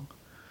it's wrong.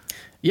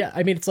 Yeah,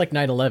 I mean it's like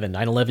 9/11.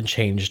 9/11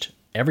 changed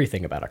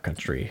everything about our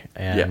country,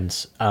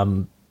 and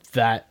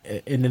that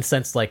in the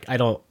sense like I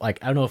don't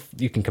know if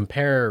you can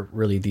compare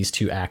really these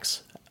two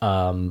acts,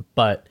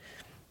 but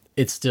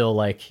it's still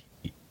like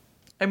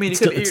I mean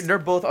they're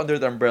both under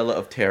the umbrella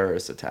of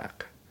terrorist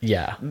attack.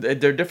 Yeah,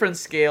 they're different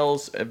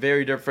scales, a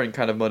very different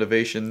kind of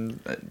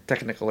motivation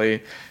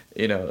technically,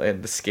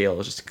 and the scale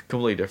is just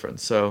completely different.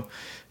 So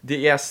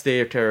yes, they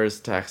are terrorist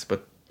attacks,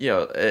 but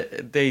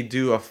they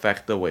do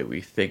affect the way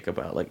we think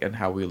about like and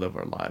how we live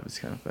our lives,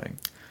 kind of thing.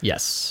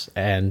 Yes,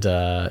 and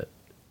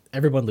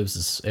everyone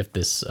loses if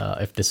this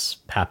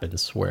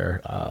happens,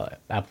 where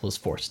Apple is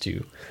forced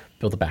to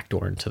build a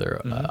backdoor into their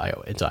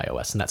into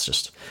iOS, and that's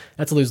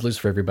a lose-lose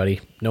for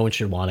everybody. No one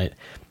should want it.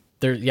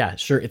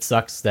 Sure, it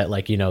sucks that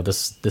like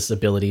this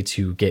ability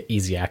to get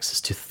easy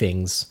access to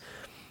things,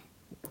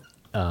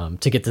 to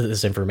get to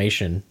this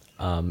information.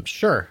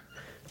 Sure,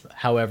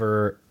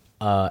 however,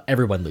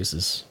 everyone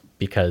loses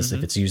because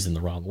if it's used in the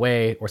wrong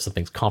way or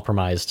something's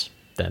compromised,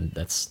 then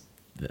that's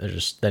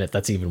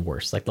even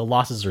worse. Like the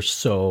losses are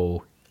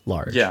so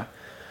large. Yeah.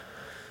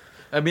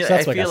 I mean, so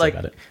I feel like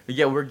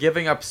we're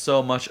giving up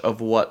so much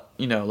of what,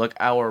 like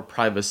our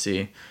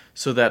privacy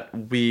so that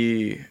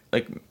we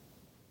like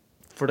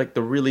for like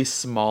the really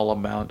small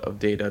amount of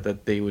data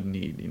that they would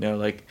need,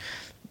 like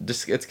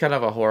just it's kind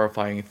of a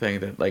horrifying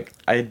thing that like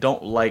I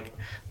don't like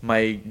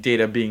my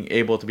data being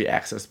able to be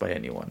accessed by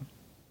anyone.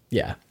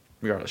 Yeah.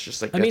 Regardless,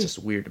 just like that's just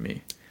weird to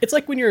me. It's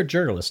like when you're a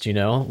journalist,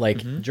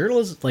 like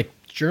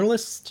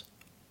journalists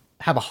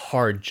have a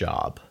hard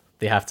job.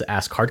 They have to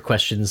ask hard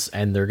questions,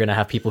 and they're going to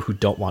have people who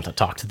don't want to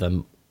talk to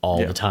them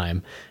all the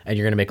time. And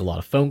you're going to make a lot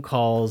of phone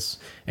calls,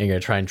 and you're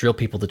going to try and drill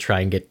people to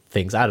try and get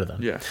things out of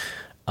them. Yeah.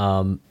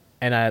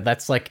 And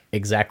that's like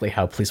exactly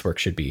how police work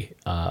should be,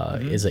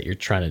 is that you're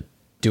trying to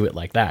do it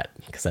like that,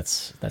 because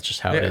that's just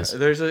how it is.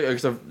 As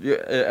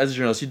a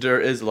journalist, there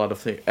is a lot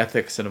of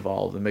ethics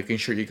involved in making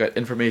sure you got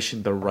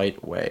information the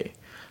right way.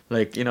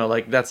 Like,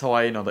 like that's how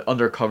the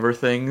undercover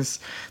things,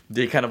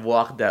 they kind of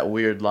walk that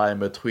weird line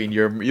between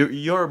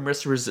you're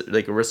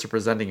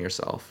misrepresenting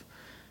yourself.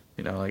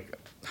 Like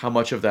how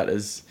much of that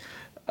is,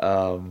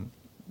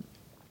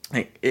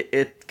 like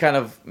it kind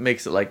of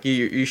makes it like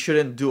you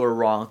shouldn't do a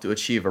wrong to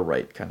achieve a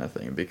right kind of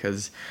thing,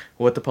 because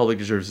what the public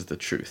deserves is the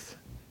truth.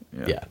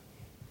 Yeah.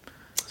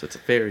 So it's a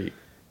very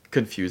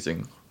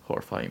confusing,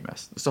 horrifying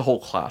mess. There's a whole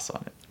class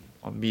on it,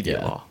 on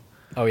media law.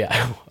 Oh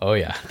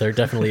yeah, there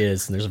definitely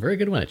is, and there's a very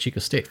good one at Chico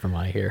State from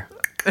what I hear.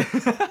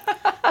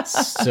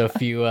 So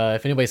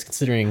if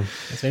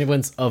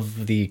anyone's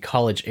of the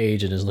college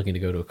age and is looking to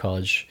go to a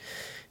college,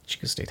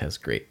 Chico State has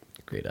great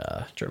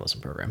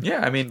journalism program.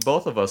 Yeah, I mean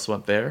both of us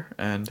went there,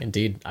 and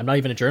indeed, I'm not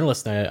even a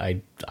journalist,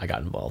 and I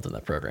got involved in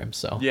that program.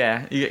 So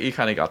yeah, you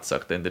kind of got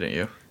sucked in, didn't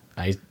you?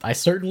 I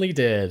certainly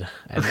did,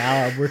 and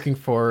now I'm working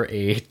for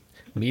a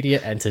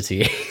media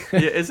entity.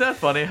 Yeah, is that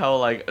funny how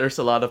like there's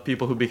a lot of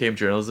people who became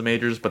journalism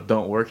majors but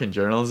don't work in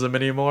journalism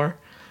anymore?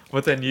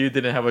 But then you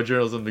didn't have a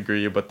journalism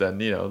degree, but then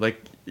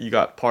like you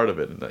got part of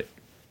it, and like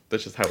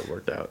that's just how it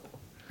worked out.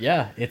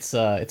 Yeah, it's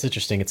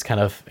interesting. It's kind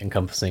of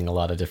encompassing a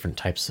lot of different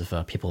types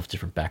of people of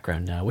different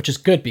background now, which is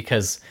good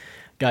because,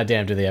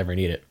 goddamn, do they ever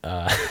need it?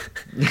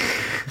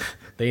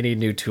 They need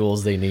new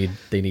tools. They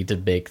need to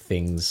make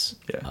things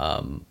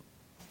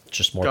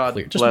just more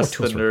clear. Just more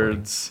tools the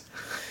nerds.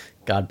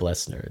 God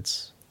bless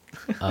nerds.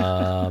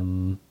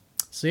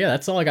 So yeah,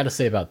 that's all I got to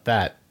say about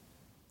that.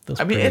 It's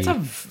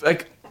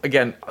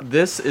again,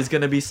 this is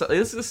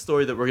a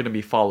story that we're gonna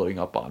be following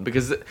up on,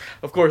 because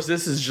of course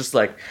this is just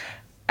like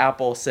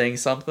Apple saying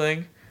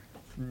something.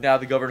 Now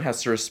the government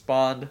has to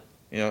respond.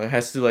 It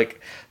has to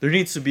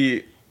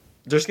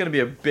there's gonna be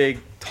a big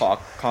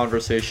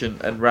conversation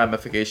and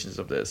ramifications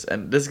of this,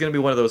 and this is gonna be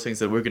one of those things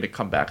that we're gonna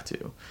come back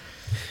to.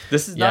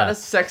 This is not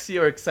as sexy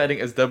or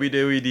exciting as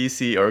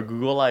WWDC or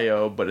Google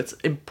I/O, but it's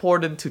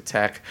important to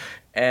tech.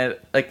 And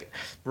like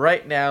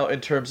right now,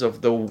 in terms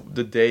of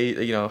the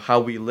day,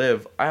 how we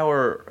live,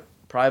 our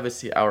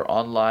privacy, our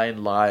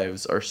online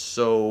lives are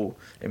so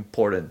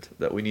important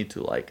that we need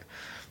to like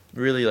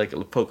really like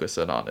focus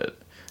in on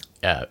it.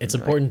 Yeah, it's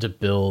important to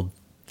build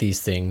these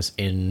things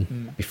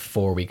in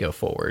before we go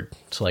forward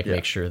to like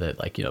make sure that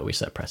like, you know, we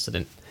set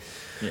precedent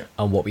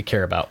on what we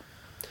care about.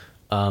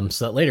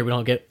 So that later we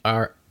don't get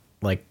our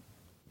like,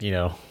 you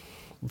know,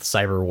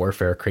 cyber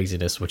warfare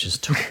craziness, which is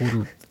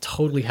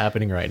totally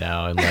happening right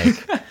now. And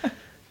like,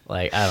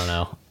 like, I don't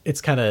know.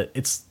 It's kind of,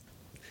 it's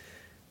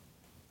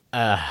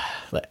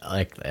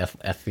like the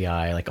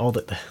FBI, like all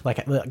the,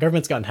 like the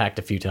government's gotten hacked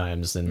a few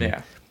times and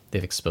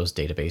they've exposed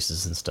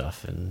databases and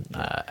stuff. And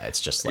it's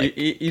just like,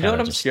 you know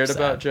what I'm scared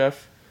about,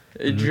 Jeff?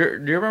 Do you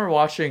remember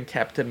watching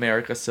Captain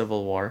America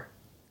Civil War?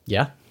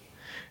 Yeah.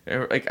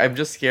 Like, I'm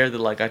just scared that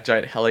like a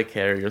giant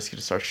helicarrier is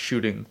gonna start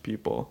shooting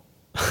people.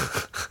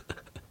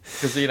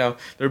 Because, you know,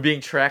 they're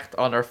being tracked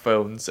on our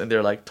phones and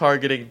they're like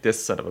targeting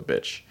this son of a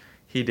bitch.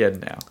 He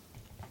dead now.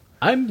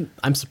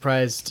 I'm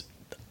surprised.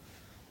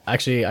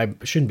 Actually, I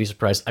shouldn't be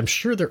surprised. I'm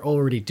sure they're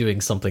already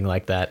doing something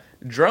like that.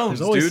 Drones,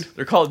 dude.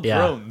 They're called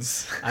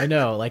drones. I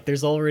know. Like,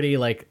 there's already,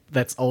 like,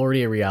 that's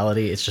already a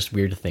reality. It's just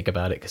weird to think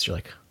about it because you're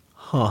like,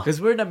 huh.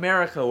 Because we're in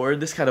America. We're in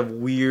this kind of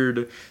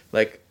weird,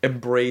 like,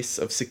 embrace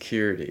of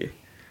security.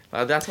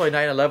 That's why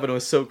 9/11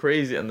 was so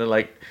crazy. And then,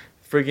 like,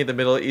 freaking the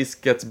Middle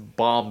East gets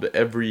bombed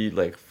every,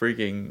 like,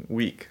 freaking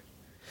week.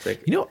 It's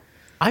like, you know,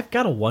 I've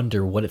got to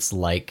wonder what it's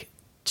like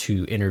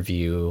to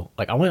interview,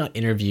 like, I want to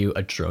interview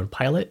a drone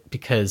pilot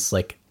because,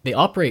 like, they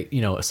operate,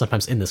 you know,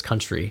 sometimes in this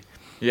country.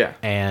 Yeah.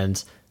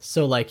 And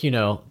so, like, you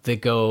know, they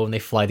go and they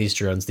fly these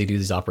drones, they do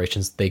these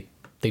operations, they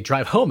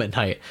drive home at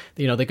night.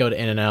 You know, they go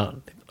to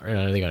In-N-Out, or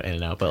no, they go to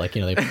In-N-Out, but, like,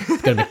 you know, they go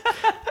to make,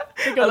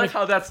 I like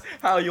how that's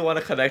how you want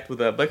to connect with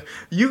them. Like,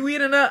 you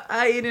In-N-Out,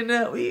 I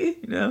In-N-Out, we,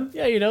 you know?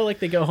 Yeah, you know, like,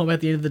 they go home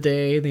at the end of the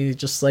day, they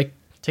just, like,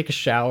 take a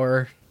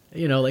shower.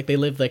 You know, like, they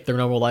live, like, their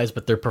normal lives,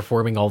 but they're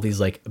performing all these,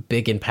 like,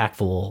 big,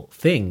 impactful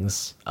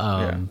things.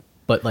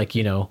 But, like,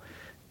 you know,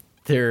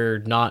 they're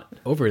not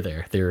over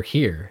there. They're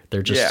here.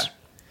 They're just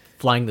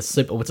flying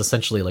what's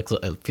essentially, like,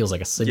 it feels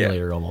like a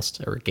simulator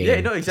almost, or a game. Yeah,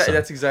 no, exactly. So,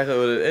 that's exactly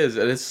what it is.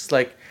 And it's just,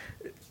 like,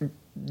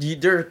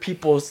 there are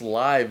people's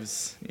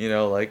lives, you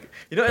know, like,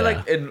 you know, and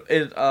like in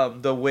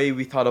the way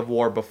we thought of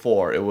war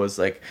before, it was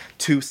like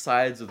two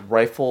sides with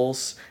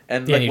rifles,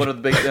 and like one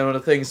of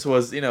the things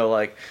was, you know,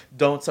 like,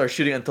 don't start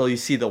shooting until you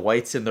see the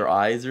whites in their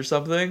eyes or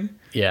something.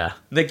 Yeah.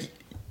 Like,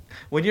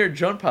 when you're a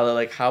drone pilot,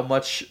 like, how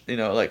much, you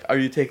know, like, are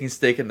you taking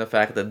stake in the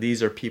fact that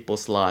these are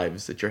people's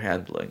lives that you're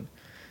handling?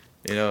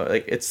 You know,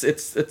 like, it's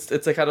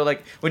like kind of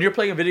like when you're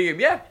playing a video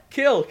game,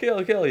 kill,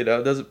 you know,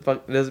 it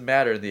doesn't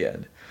matter in the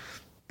end.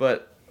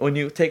 But when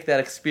you take that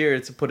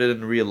experience and put it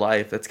in real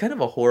life, that's kind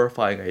of a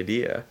horrifying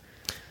idea.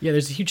 Yeah,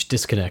 there's a huge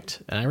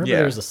disconnect. And I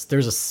remember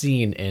there's a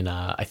scene in,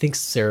 I think,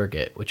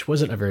 Surrogate, which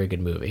wasn't a very good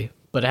movie,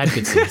 but it had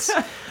good scenes.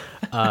 It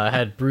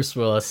had Bruce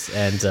Willis,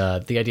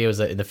 and the idea was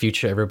that in the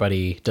future,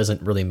 everybody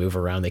doesn't really move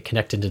around. They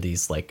connect into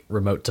these, like,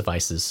 remote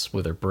devices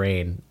with their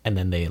brain, and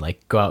then they,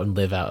 like, go out and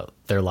live out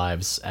their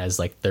lives as,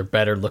 like, their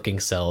better-looking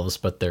selves,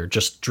 but they're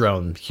just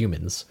drone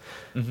humans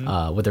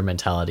with their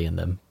mentality in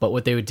them. But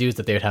what they would do is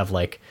that they would have,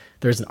 like,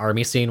 there's an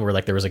army scene where,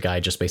 like, there was a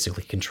guy just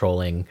basically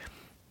controlling,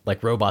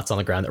 like, robots on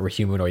the ground that were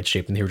humanoid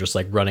shaped, and they were just,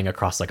 like, running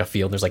across, like, a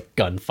field, and there's, like,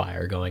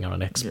 gunfire going on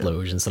and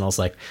explosions, and I was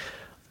like,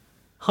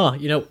 huh,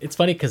 you know, it's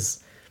funny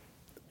because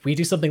we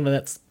do something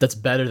that's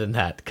better than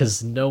that,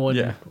 because no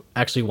one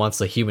actually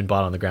wants a human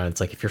bot on the ground.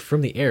 It's like, if you're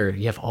from the air,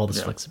 you have all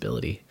this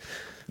flexibility.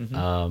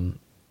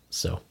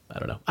 So I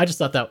don't know. I just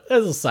thought that,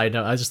 as a side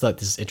note, I just thought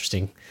this is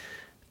interesting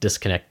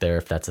disconnect there,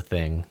 if that's a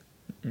thing.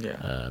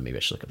 Maybe I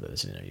should look up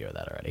this interview of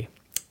that already.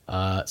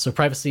 So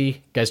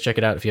privacy, guys, check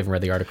it out if you haven't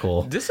read the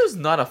article. This is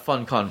not a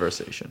fun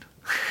conversation.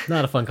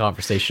 Not a fun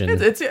conversation.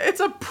 It's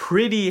a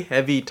pretty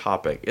heavy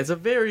topic. It's a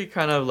very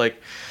kind of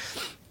like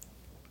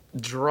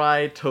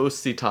dry,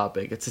 toasty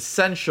topic. It's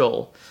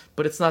essential,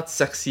 but it's not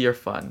sexy or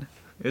fun.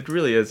 It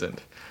really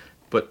isn't.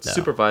 But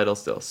super vital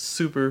still.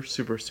 Super,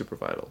 super, super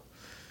vital.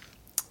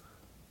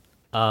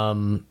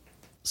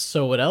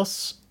 So what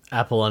else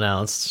Apple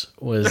announced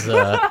was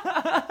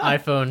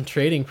iPhone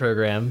trading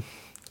program.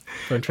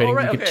 Phone trading.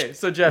 Okay.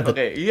 So Jeff,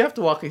 you have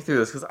to walk me through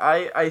this, because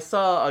I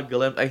saw a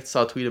glimpse, I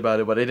saw a tweet about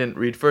it, but I didn't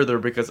read further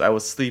because I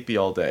was sleepy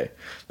all day.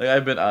 Like,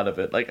 I've been out of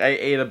it. Like, I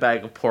ate a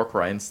bag of pork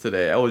rinds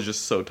today. I was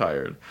just so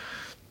tired.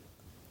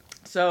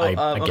 So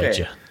I get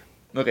you.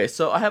 Okay,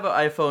 so I have an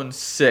iPhone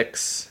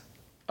 6,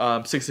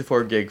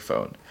 64 gig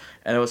phone,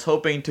 and I was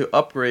hoping to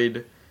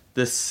upgrade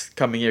this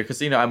coming year,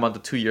 because, you know, I'm on the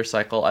 2-year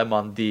cycle. I'm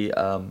on the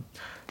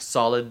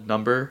solid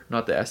number,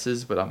 not the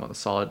S's, but I'm on the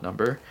solid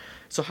number.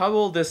 So how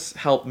will this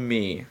help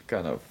me,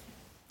 kind of?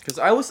 Because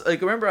I was,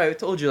 like, remember I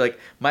told you, like,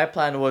 my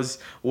plan was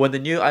when the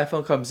new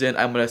iPhone comes in,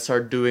 I'm going to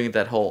start doing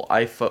that whole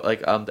iPhone,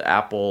 like, the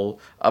Apple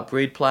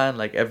upgrade plan,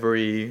 like,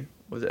 every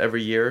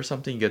year or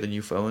something, you get a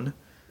new phone?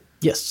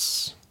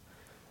 Yes.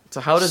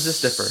 So how does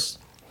this differ?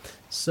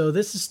 So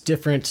this is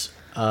different.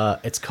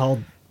 It's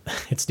called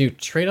its new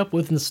Trade Up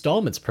with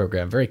Installments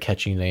program. Very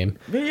catchy name.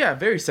 Yeah,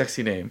 very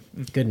sexy name.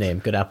 Good name,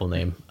 good Apple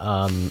name.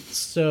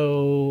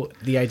 So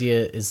the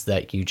idea is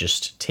that you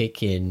just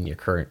take in your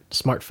current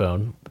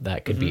smartphone.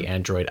 That could be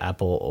Android,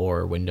 Apple,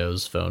 or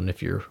Windows phone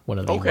if you're one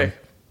of the Okay.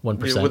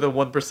 1%. With a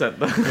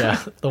 1%.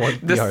 Yeah, the one.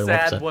 The you are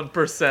sad 1%.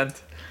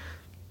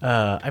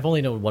 1%. I've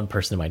only known one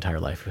person in my entire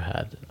life who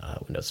had a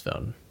Windows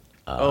phone.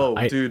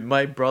 Dude,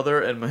 my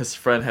brother and his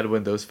friend had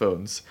Windows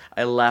phones.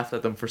 I laughed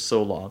at them for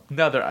so long.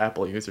 Now they're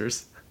Apple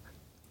users.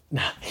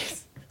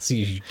 So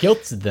you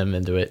guilted them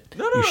into it.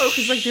 No,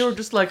 because like they were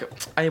just like,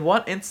 I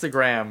want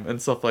Instagram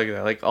and stuff like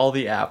that. Like all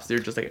the apps, they're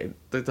just like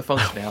the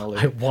functionality.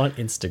 I want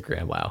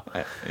Instagram. Wow.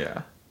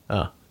 Yeah.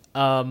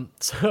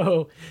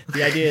 So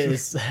the idea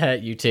is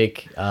that you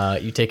take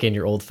in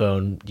your old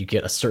phone, you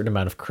get a certain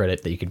amount of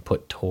credit that you can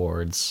put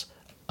towards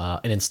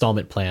an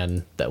installment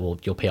plan that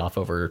you'll pay off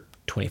over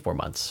 24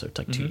 months, so it's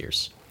like 2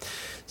 years.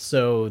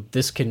 So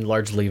this can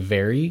largely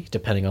vary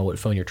depending on what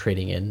phone you're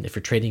trading in. If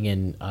you're trading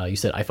in, you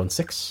said iPhone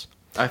 6.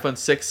 iPhone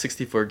 6,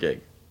 64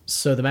 gig.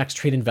 So the max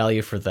trade-in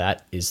value for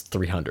that is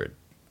 $300,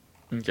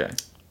 Okay.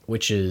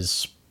 which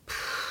is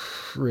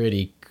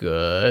pretty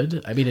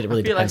good. I mean, it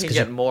really I feel like depends. I can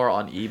get more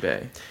on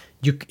eBay.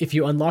 If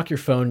you unlock your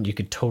phone, you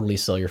could totally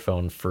sell your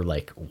phone for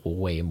like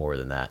way more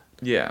than that.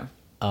 Yeah.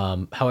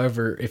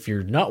 However, if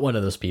you're not one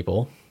of those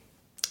people,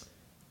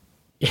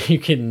 you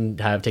can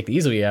take the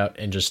easy way out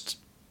and just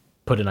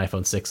put an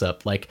iPhone 6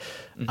 up. Like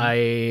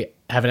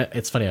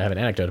it's funny, I have an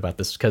anecdote about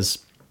this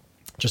because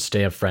just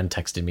today a friend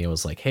texted me and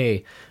was like,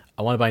 hey,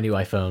 I want to buy a new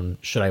iPhone.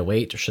 Should I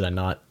wait or should I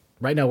not?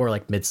 Right now we're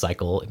like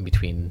mid-cycle in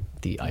between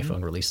the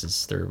iPhone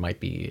releases. There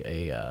might be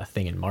a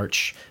thing in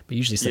March, but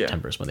usually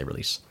September is when they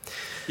release.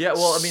 Yeah,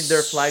 well, I mean,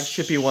 they're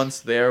flagshipy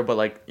ones there, but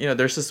like,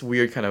 there's this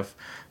weird kind of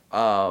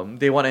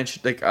they want to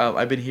like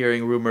I've been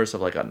hearing rumors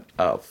of like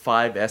a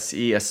 5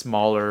 SE, a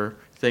smaller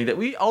thing that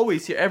we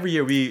always hear every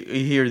year. We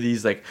hear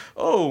these like,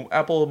 oh,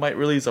 Apple might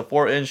release a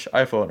 4-inch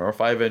iPhone or a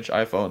 5-inch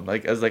iPhone,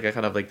 like as like a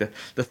kind of like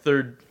the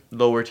third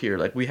lower tier.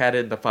 Like we had it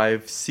in the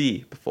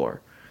 5C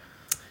before.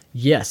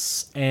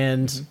 Yes,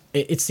 and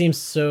it seems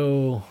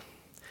so.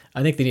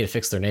 I think they need to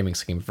fix their naming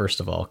scheme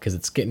first of all, because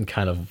it's getting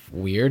kind of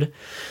weird.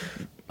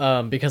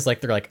 Because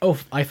like they're like, oh,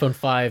 iPhone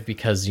 5,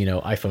 because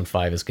iPhone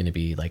 5 is going to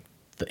be like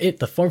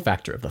the form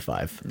factor of the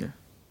 5. Yeah.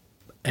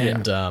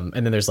 And and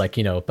then there's like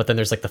but then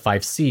there's like the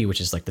 5C,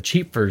 which is like the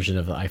cheap version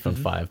of the iPhone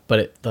 5.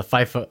 But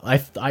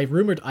I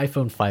rumored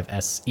iPhone 5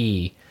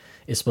 SE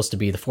is supposed to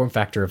be the form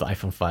factor of the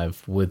iPhone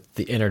 5 with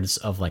the innards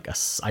of like a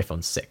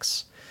iPhone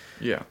 6.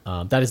 Yeah.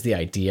 That is the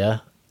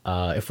idea.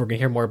 If we're gonna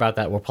hear more about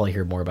that, we'll probably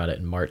hear more about it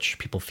in March.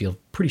 People feel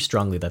pretty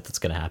strongly that that's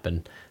gonna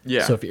happen.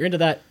 Yeah. So if you're into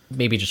that,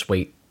 maybe just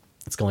wait.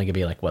 It's only gonna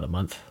be like a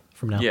month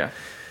from now. Yeah.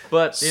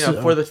 But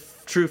for the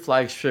true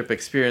flagship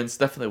experience,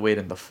 definitely wait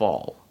in the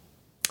fall.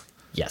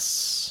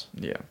 Yes.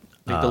 Yeah.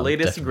 Like the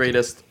latest and definitely.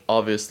 greatest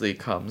obviously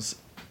comes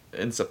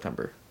in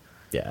September.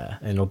 Yeah,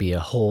 and it'll be a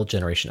whole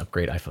generation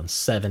upgrade, iPhone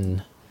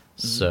 7.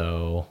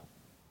 So,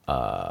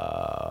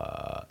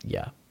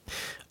 yeah.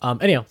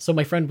 Anyhow, so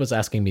my friend was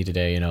asking me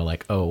today,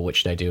 like, oh, what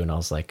should I do? And I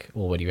was like,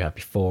 well, what do you have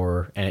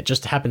before? And it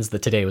just happens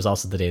that today was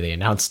also the day they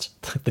announced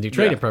the new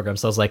trading program.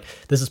 So I was like,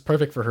 this is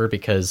perfect for her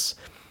because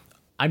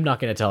I'm not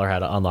going to tell her how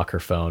to unlock her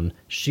phone.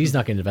 She's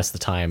not going to invest the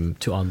time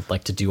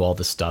to do all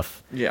this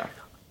stuff. Yeah.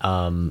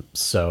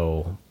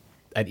 So,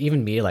 and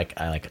even me,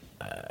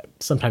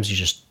 sometimes you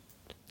just,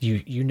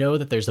 you know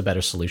that there's a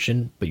better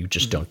solution, but you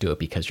just don't do it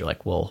because you're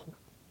like, well,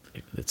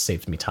 it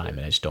saves me time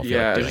and I just don't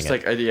feel like doing it's it.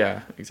 just like,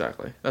 yeah,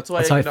 exactly. That's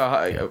why That's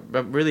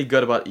I'm really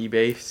good about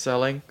eBay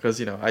selling because,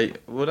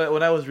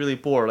 when I was really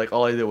poor, like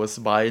all I did was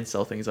buy and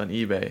sell things on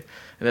eBay, and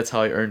that's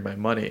how I earned my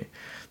money.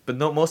 But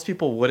no, most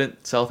people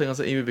wouldn't sell things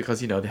on eBay because,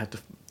 they have to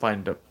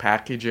find the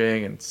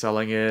packaging and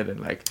selling it and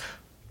like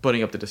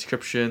putting up the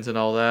descriptions and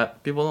all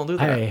that. People don't do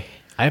that.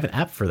 I have an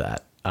app for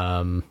that.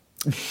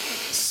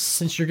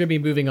 Since you're going to be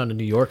moving on to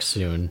New York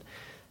soon,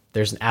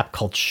 there's an app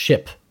called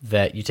Ship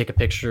that you take a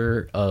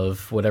picture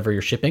of whatever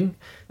you're shipping.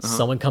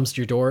 Someone comes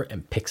to your door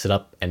and picks it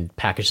up and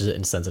packages it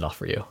and sends it off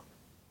for you.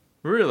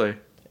 Really?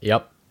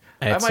 Yep.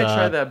 I might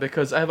try that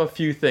because I have a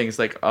few things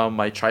like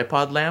my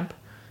tripod lamp.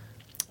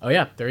 Oh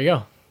yeah, there you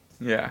go.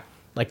 Yeah.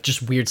 Like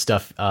just weird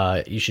stuff.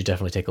 You should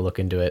definitely take a look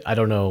into it. I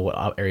don't know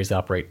what areas they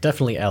operate.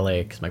 Definitely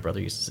LA because my brother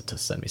uses it to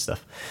send me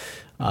stuff.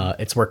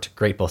 It's worked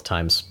great both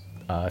times.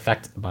 In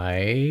fact,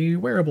 my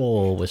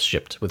wearable was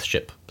shipped with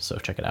Ship, so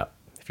check it out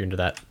if you're into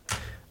that.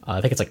 I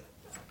think it's like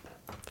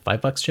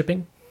 $5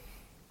 shipping,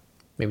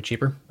 maybe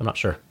cheaper. I'm not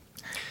sure.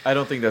 I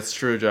don't think that's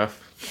true,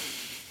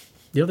 Jeff.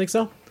 You don't think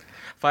so?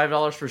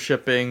 $5 for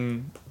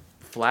shipping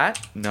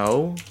flat?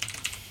 No.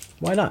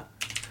 Why not?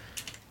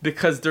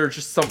 Because they're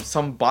just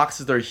some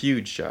boxes that are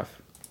huge, Jeff.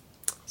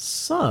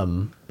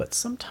 Some, but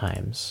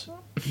sometimes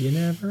you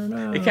never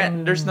know. It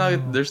can't. There's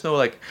no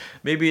like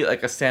maybe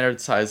like a standard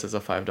size is a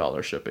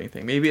 $5 shipping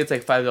thing. Maybe it's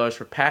like $5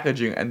 for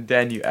packaging, and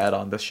then you add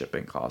on the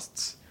shipping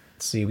costs.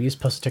 See, we use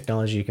postal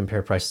technology to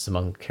compare prices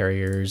among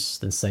carriers,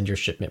 then send your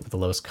shipment with the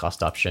lowest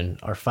cost option.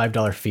 Our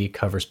 $5 fee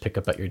covers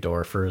pickup at your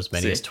door for as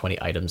many as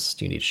 20 items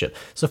you need to ship.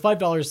 So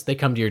 $5, they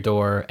come to your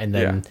door, and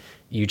then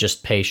you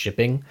just pay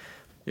shipping.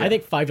 I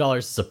think $5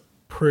 is a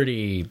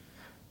pretty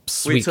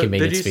sweet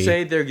convenience fee. Did you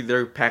say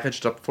they're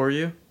packaged up for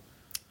you?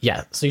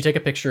 Yeah, so you take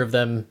a picture of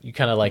them, you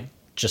kind of like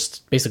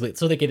just basically,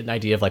 so they get an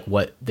idea of like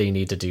what they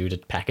need to do to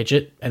package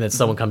it, and then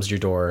someone comes to your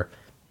door,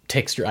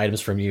 takes your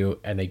items from you,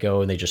 and they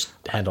go and they just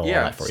handle all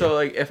that for you. So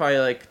like if I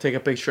like take a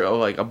picture of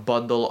like a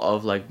bundle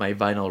of like my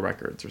vinyl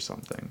records or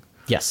something.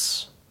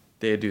 Yes.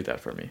 They do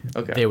that for me.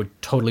 Okay. They would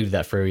totally do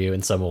that for you,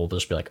 and someone will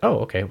just be like, "Oh,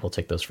 okay, we'll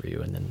take those for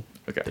you," and then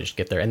they just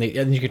get there, and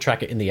you can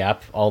track it in the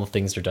app. All the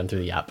things are done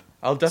through the app.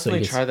 I'll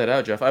definitely try that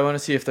out, Jeff. I want to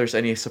see if there's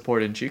any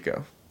support in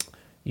Chico.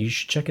 You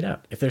should check it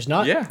out. If there's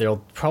not,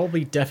 there'll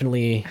probably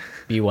definitely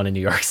be one in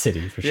New York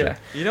City for sure.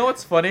 You know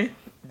what's funny?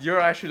 You're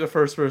actually the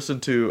first person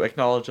to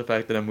acknowledge the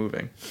fact that I'm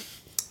moving.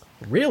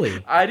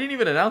 Really? I didn't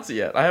even announce it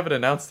yet. I haven't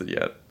announced it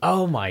yet.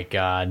 Oh my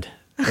god.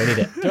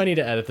 Do I need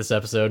to edit this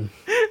episode?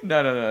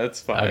 No,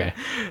 it's fine. Okay.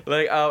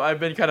 Like,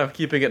 I've been kind of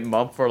keeping it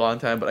mum for a long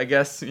time, but I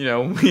guess,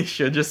 we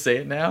should just say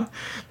it now.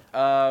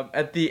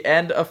 At the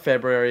end of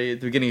February,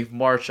 the beginning of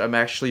March, I'm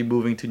actually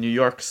moving to New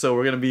York,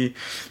 so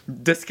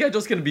the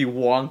schedule's gonna be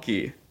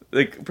wonky.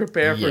 Like,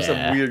 prepare for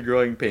some weird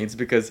growing pains,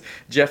 because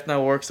Jeff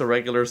now works a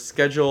regular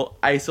schedule.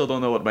 I still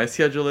don't know what my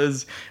schedule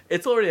is.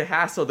 It's already a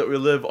hassle that we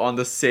live on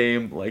the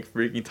same, like,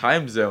 freaking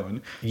time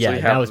zone. Yeah,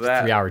 so now it's a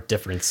 3-hour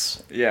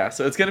difference. Yeah,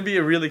 so it's gonna be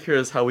really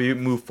curious how we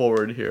move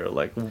forward here,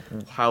 like,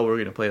 how we're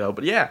gonna play it out.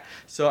 But yeah,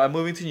 so I'm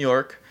moving to New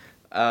York.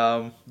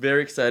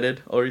 Very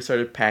excited. Already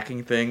started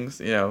packing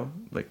things,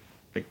 like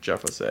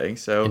Jeff was saying.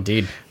 So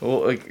indeed.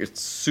 Well, like,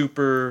 it's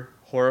super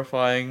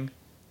horrifying.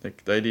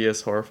 Like, the idea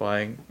is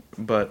horrifying,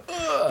 but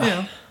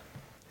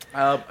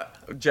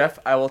Jeff,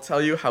 I will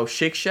tell you how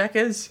Shake Shack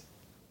is.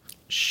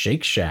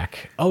 Shake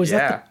Shack. Oh, is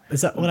that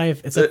what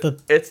I've? It's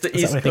the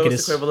East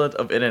Coast equivalent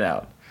of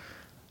In-N-Out.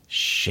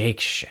 Shake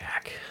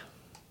Shack.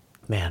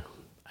 Man,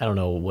 I don't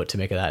know what to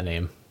make of that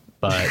name,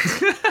 but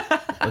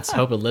let's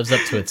hope it lives up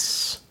to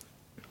its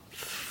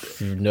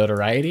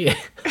notoriety.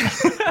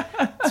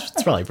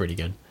 It's probably pretty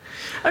good.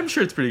 I'm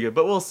sure it's pretty good,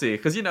 but we'll see.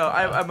 Because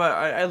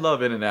I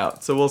love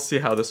In-N-Out, so we'll see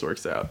how this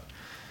works out.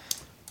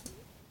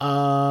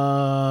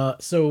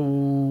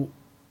 So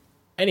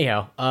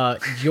anyhow,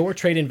 your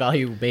trade-in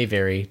value may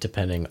vary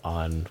depending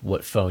on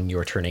what phone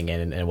you're turning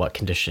in and what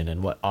condition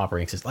and what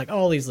operating system, like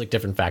all these like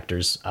different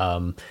factors.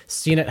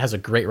 CNET has a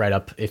great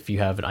write-up if you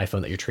have an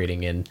iPhone that you're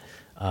trading in.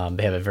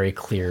 They have a very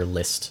clear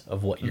list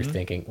of what you're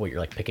thinking, what you're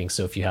like picking.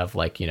 So if you have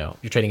like, you're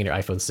trading in your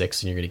iPhone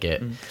 6 and you're going to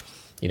get,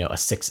 a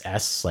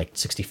 6S, like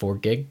 64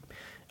 gig,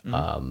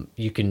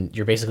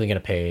 you're basically going to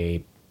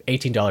pay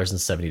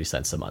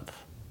 $18.70 a month,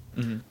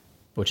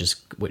 which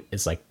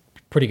is like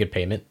pretty good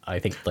payment. I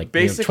think like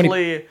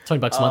basically 20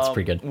 bucks a month is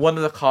pretty good. One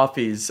of the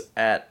coffees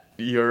at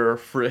your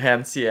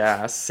fancy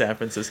ass San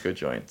Francisco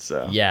joint.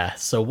 So yeah,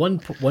 so one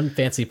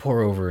fancy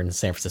pour over in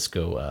San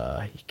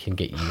Francisco can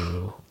get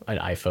you an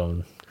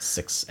iPhone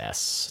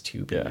 6S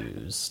to be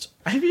used.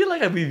 I feel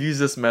like we've used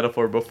this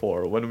metaphor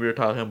before when we were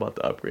talking about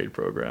the upgrade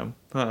program.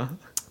 Huh?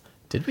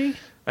 Did we?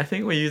 I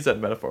think we used that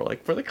metaphor,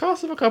 like, for the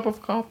cost of a cup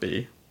of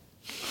coffee.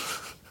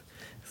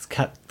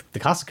 The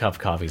cost of a cup of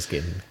coffee is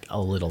getting a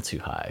little too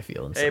high, I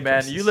feel. Hey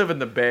man, you live in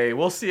the Bay.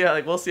 We'll see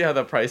how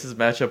the prices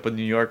match up with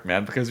New York,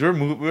 man. Because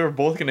we're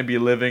both gonna be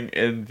living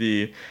in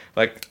the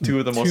two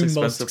of the most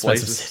expensive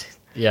places.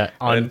 Yeah,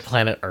 on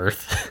planet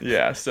Earth.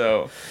 Yeah,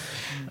 so.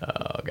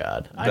 Oh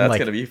god, that's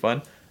gonna be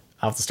fun.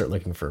 I'll have to start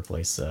looking for a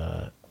place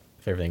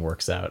if everything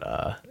works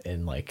out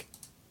in like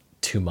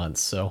 2 months.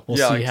 So we'll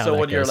see how. So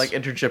when your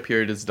internship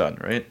period is done,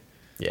 right?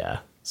 Yeah.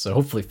 So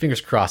hopefully, fingers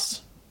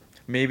crossed.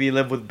 Maybe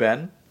live with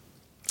Ben.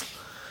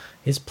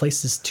 His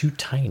place is too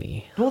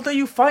tiny. Well, then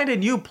you find a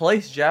new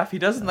place, Jeff. He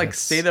doesn't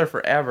stay there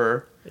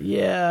forever.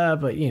 Yeah,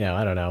 but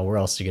I don't know. Where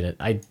else are you gonna?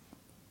 I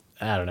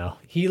don't know.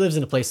 He lives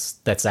in a place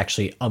that's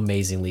actually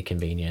amazingly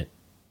convenient.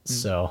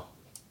 So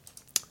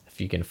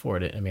if you can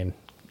afford it, I mean,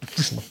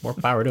 more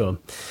power to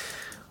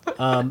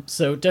him.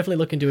 So definitely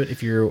look into it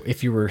if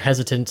you were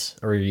hesitant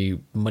or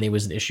money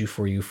was an issue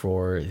for you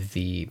for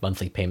the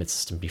monthly payment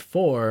system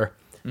before.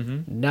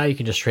 Now you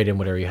can just trade in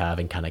whatever you have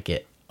and kind of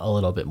get a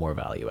little bit more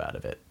value out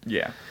of it.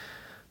 Yeah.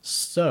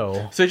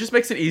 So it just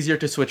makes it easier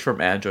to switch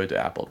from Android to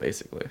Apple,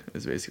 basically,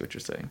 is basically what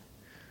you're saying.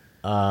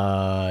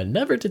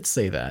 Never did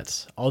say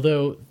that.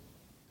 Although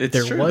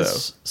there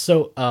was though.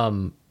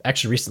 So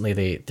actually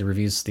recently the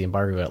reviews, the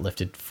embargo got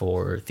lifted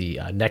for the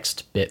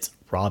Next Bit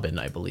Robin,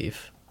 I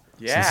believe.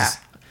 Yeah.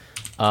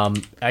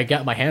 I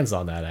got my hands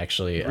on that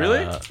actually.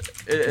 Really?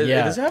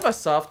 Does it have a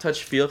soft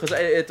touch feel? Because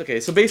okay.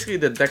 So basically,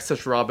 the Next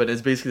Touch Robin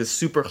is basically a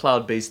super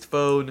cloud based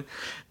phone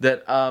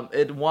that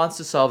it wants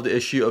to solve the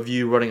issue of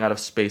you running out of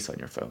space on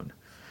your phone.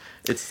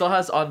 It still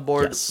has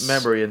onboard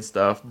memory and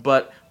stuff,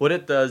 but what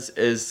it does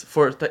is,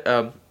 for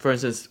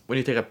instance, when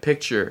you take a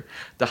picture,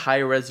 the high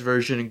res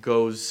version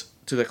goes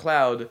to the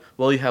cloud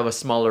while you have a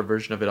smaller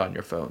version of it on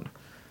your phone,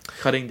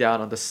 cutting down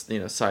on the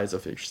size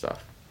of your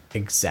stuff.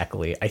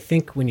 Exactly. I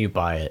think when you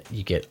buy it,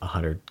 you get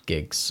 100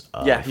 gigs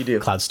of Yeah, you do.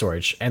 cloud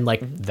storage, and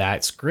like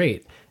that's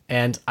great.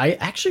 And I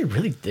actually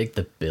really dig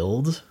the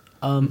build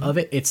of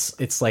it.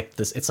 It's like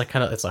this. It's like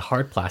kind of it's a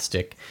hard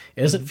plastic.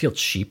 It doesn't feel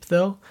cheap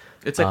though.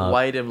 It's like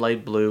white and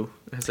light blue.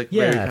 It has like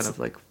Yeah, very kind it's- of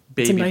like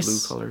It's a baby nice,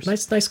 blue colors.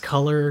 nice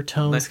color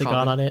tones Nice they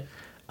got comment.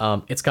 on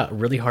it. It's got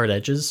really hard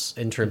edges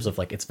in terms of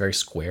like it's very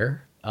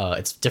square.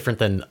 It's different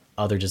than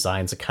other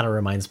designs. It kind of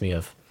reminds me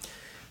of.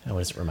 What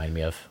does it remind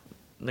me of?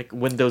 Like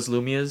Windows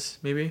Lumias,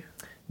 maybe.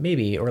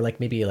 Maybe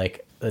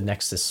like the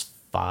Nexus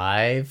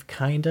 5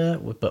 kinda,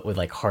 but with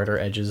like harder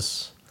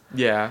edges.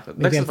 Yeah,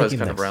 Maybe I'm Nexus 5 is thinking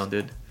kind of Nex-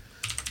 rounded.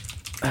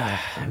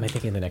 Am I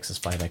thinking of the Nexus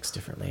 5X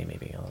differently?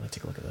 Maybe. Let me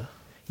take a look at the.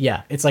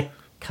 Yeah, it's like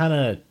kind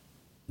of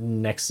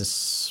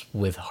Nexus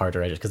with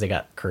harder edges because they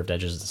got curved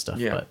edges and stuff.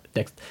 Yeah.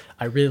 But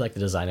I really like the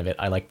design of it.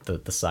 I like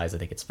the size. I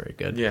think it's very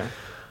good. Yeah.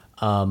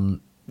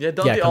 Yeah,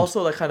 don't yeah, they it comes-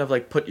 also like kind of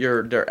like put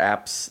their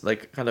apps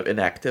like kind of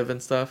inactive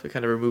and stuff? It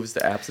kind of removes the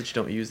apps that you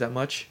don't use that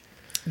much.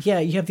 Yeah,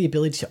 you have the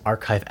ability to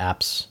archive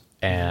apps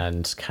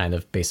and kind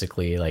of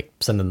basically like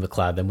send them to the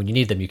cloud. Then when you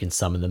need them, you can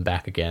summon them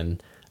back again.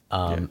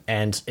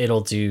 And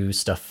it'll do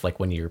stuff like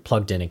when you're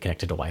plugged in and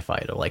connected to Wi-Fi,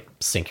 it'll like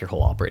sync your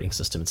whole operating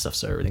system and stuff,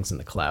 so everything's in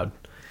the cloud.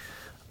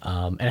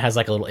 And it has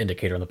like a little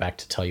indicator on the back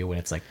to tell you when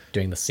it's like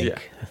doing the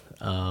sync.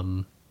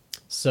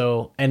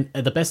 So, and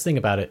the best thing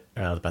about it,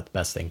 not the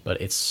best thing,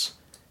 but it's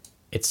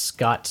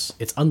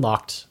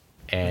unlocked,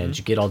 and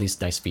you get all these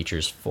nice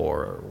features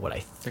for what I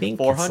think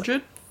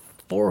 $400.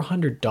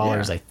 $400.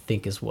 Yeah. I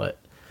think is what.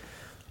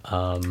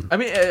 I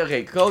mean,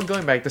 okay,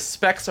 going back, the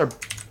specs are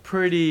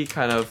pretty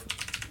kind of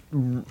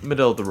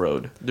middle of the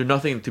road. They're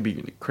nothing to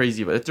be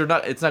crazy about. They're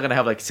not. It's not gonna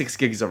have like 6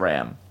 gigs of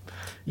RAM.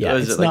 Yeah,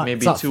 Is it's it like not, maybe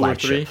it's not 2 or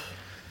flagship. 3?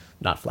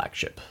 Not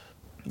flagship.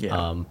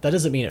 Yeah, That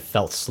doesn't mean it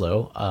felt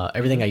slow.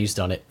 Everything I used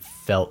on it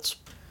felt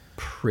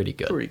pretty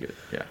good. pretty good.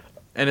 Yeah,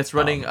 and it's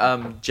running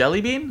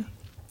Jelly Bean.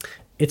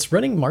 It's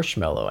running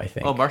Marshmallow, I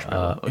think. Oh,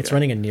 Marshmallow, It's okay.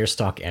 running a near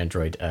stock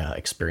Android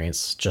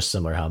experience, just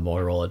similar how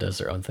Motorola does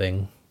their own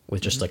thing,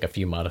 with just like a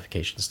few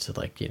modifications to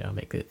like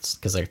make it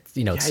because they're it's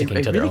I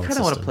syncing to their really own kind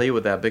of want to system. play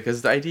with that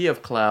because the idea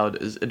of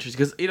cloud is interesting.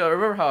 Because I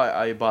remember how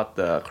I bought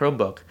the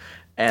Chromebook,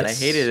 and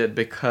Yes. I hated it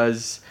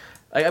because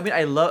I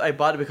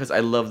bought it because I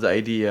love the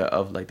idea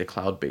of like the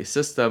cloud based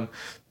system,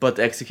 but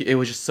it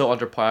was just so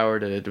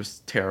underpowered and it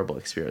was a terrible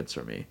experience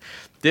for me.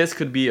 This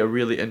could be a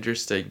really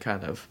interesting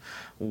kind of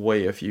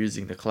way of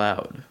using the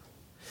cloud.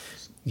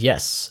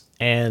 Yes,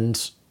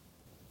 and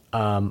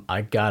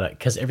I got it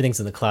because everything's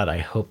in the cloud. I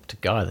hope to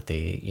God that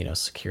they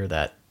secure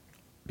that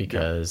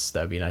because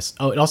that would be nice.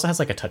 Oh, it also has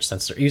like a touch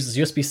sensor. It uses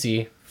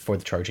USB-C for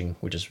the charging,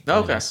 which is really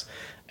Okay. nice,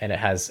 and it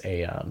has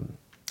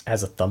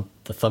the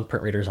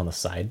thumbprint readers on the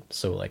side.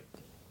 So like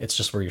it's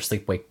just where your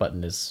sleep wake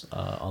button is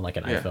on like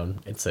an Yeah.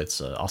 iPhone.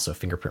 It's also a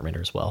fingerprint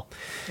reader as well.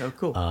 Oh,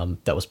 cool.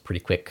 That was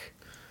pretty quick.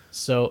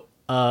 So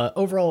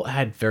overall, I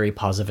had very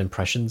positive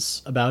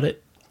impressions about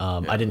it.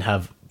 I didn't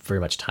have very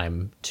much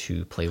time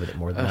to play with it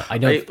more than that. I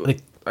know.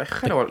 I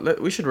kind of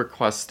want. We should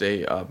request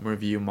a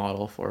review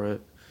model for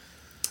it.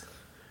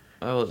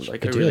 I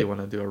do really it. want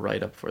to do a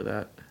write up for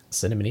that.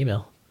 Send him an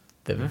email.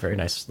 They have a very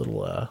nice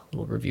little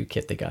review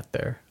kit they got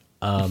there.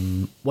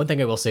 One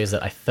thing I will say is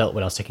that I felt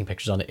when I was taking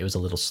pictures on it, it was a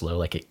little slow.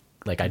 Like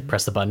I'd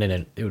press the button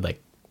and it would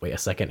like wait a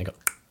second and go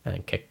and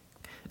then kick.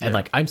 And Yeah.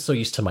 like I'm so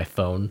used to my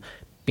phone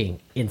being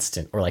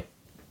instant or like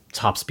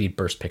top speed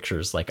burst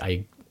pictures. Like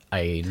I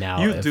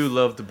now You do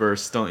love the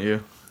burst, don't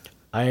you?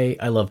 I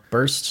love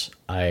burst.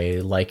 I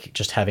like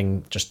just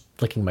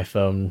flicking my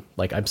phone.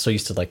 Like I'm so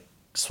used to like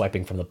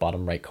swiping from the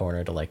bottom right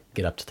corner to like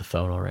get up to the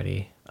phone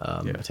already.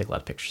 I take a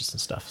lot of pictures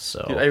and stuff.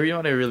 So Dude, I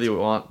really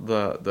want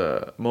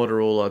the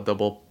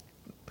Motorola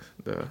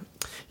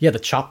yeah, the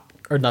chop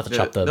or not the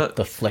chop, the-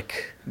 the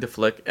flick. the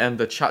flick and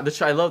the chop.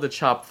 I love the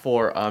chop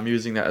for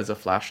using that as a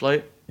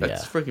flashlight.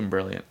 That's Yeah. freaking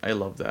brilliant. I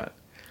love that.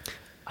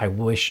 I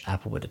wish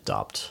Apple would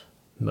adopt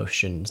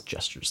motion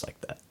gestures like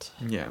that.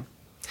 Yeah,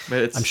 but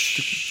it's I'm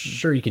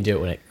sure you can do it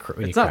when you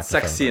it's not crack the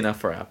phone, sexy but- enough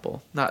for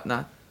Apple.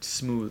 Not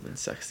smooth and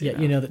sexy. Yeah,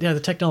 enough. the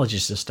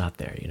technology's just not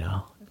there.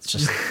 It's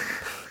just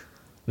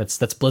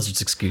that's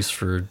Blizzard's excuse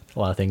for a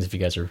lot of things. If you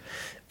guys are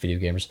video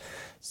gamers,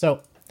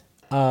 so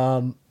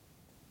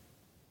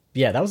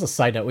yeah, that was a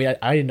side note.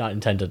 I did not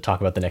intend to talk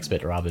about the next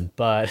bit, Robin,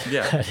 but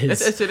Yeah, that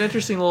is, it's an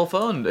interesting little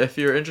phone if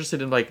you're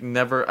interested in like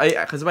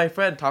because my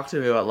friend talked to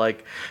me about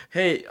like,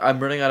 hey, I'm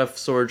running out of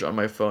storage on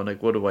my phone.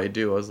 Like, what do I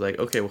do? I was like,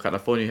 okay, what kind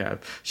of phone you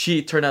have?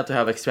 She turned out to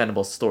have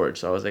expandable storage,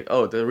 so I was like,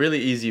 oh, the really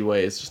easy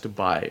way is just to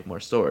buy more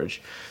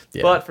storage.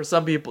 Yeah. But for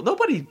some people,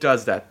 nobody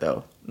does that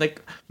though.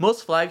 Like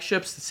most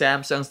flagships, the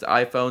Samsungs, the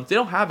iPhones, they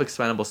don't have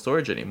expandable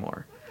storage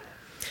anymore.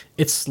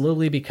 it's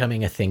slowly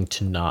becoming a thing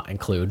to not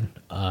include.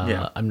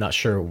 Yeah. I'm not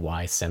sure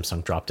why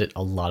Samsung dropped it.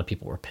 A lot of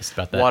people were pissed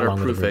about that.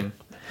 along with the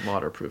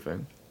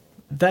Waterproofing.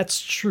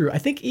 That's true. I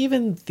think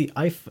even the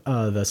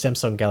the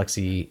Samsung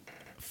Galaxy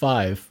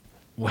 5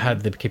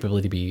 had the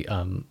capability to be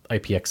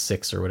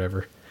IPX6 or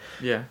whatever.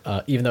 Yeah.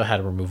 Even though it had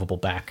a removable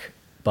back,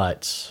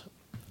 but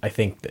I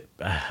think that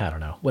I don't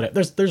know. What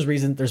there's there's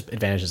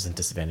advantages and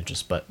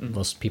disadvantages, but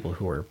most people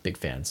who are big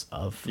fans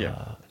of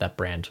that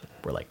brand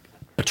were like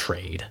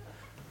betrayed.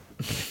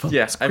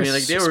 Yeah, I mean,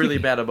 like they were really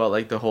Squeaky. bad about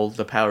like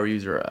the power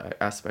user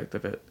aspect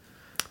of it.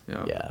 You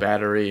know, Yeah. the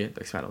battery, the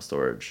expandable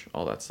storage,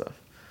 all that stuff.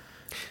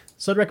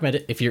 So I'd recommend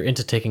it if you're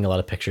into taking a lot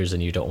of pictures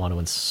and you don't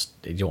want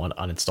to you don't want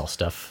to uninstall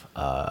stuff.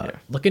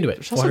 Look into it.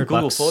 There's also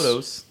Google $400.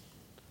 Photos.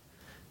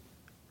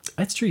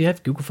 That's true. You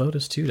have Google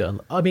Photos too.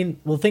 I mean,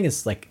 well, the thing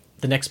is, like,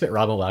 the next bit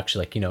Robin will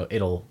actually, like,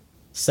 it'll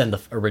send the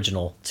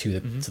original to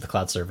the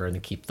cloud server and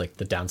then keep like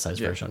the downsized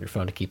version on your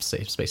phone to keep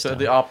safe space. So down.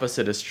 the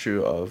opposite is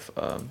true of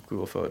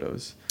Google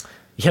Photos.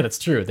 Yeah, that's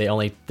true.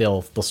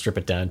 They'll strip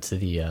it down to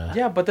the.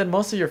 Yeah, but then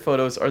most of your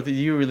photos do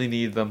you really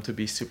need them to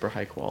be super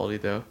high quality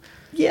though?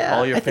 Yeah,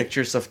 All your I think-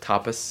 pictures of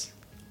tapas.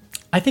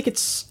 I think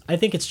it's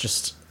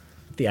just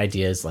the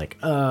idea is like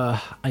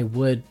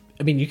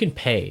I mean, you can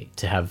pay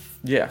to have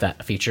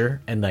that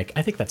feature, and like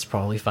I think that's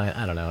probably fine.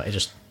 I don't know.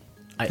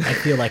 I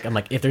feel like I'm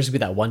like, if there's gonna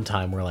be that one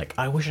time where like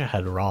I wish I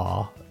had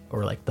RAW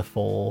or like the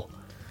full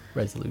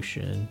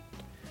resolution,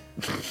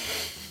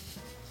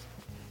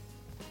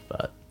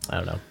 but I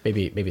don't know.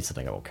 Maybe it's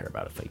something I won't care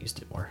about if I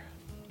used it more.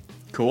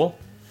 Cool.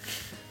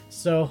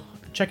 So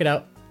check it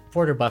out.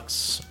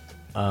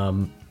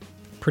 $400.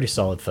 Pretty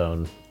solid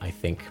phone. I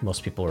think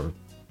most people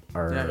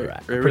are Yeah, I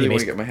pretty really want amazed.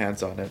 to get my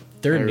hands on it.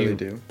 They're I new. really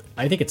do.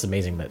 I think it's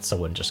amazing that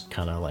someone just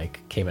kind of like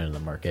came into the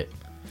market,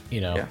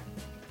 Yeah.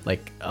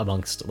 like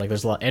amongst like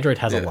there's a lot. Android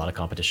has a Yeah. lot of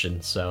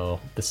competition, so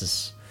this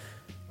is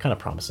kind of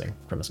promising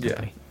from this Yeah,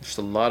 company. there's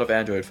a lot of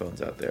Android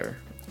phones out there.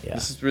 Yeah.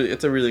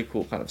 It's a really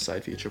cool kind of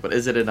side feature, but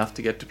is it enough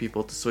to get to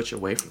people to switch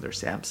away from their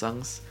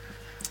Samsungs?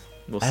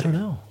 We'll I see. don't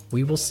know.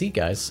 We will see,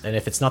 guys. And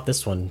if it's not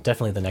this one,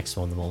 definitely the next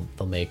one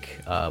they'll make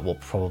will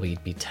probably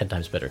be 10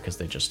 times better because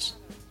they just,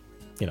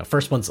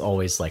 first one's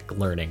always like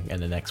learning,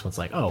 and the next one's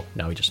like, oh,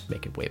 now we just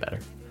make it way better.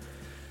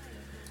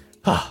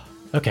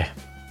 Okay.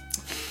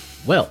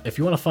 Well, if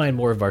you want to find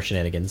more of our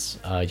shenanigans,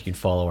 you can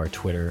follow our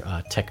Twitter,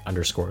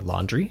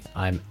 tech_laundry.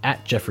 I'm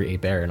at Jeffrey A.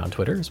 Barron on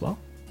Twitter as well.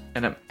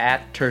 And I'm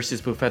at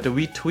Tertius Buffetta.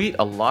 We tweet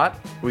a lot.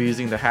 We're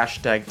using the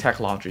hashtag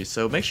TechLaundry,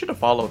 so make sure to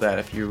follow that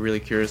if you're really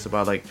curious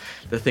about like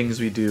the things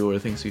we do or the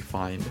things we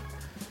find.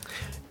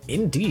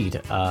 Indeed.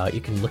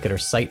 You can look at our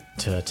site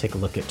to take a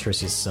look at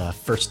Tertius'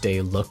 first day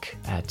look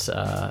at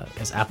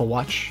his Apple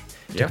Watch.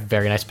 Took Yeah. a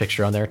very nice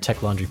picture on there,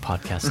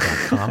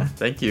 techlaundrypodcast.com.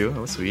 Thank you. That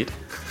was sweet.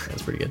 That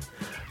was pretty good.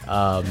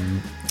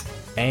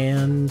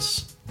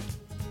 And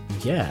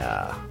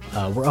yeah,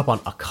 we're up on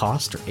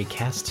Acast or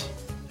Acast.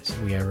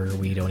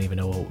 We don't even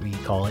know what we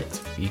call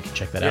it. You can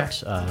check that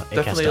out.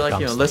 Definitely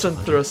listen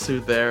acast.com/laundry. through us through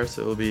there,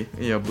 so it'll be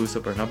boost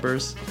up our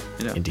numbers.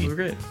 Indeed. We're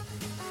great.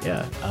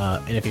 Yeah,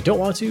 and if you don't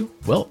want to,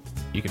 well,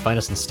 you can find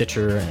us in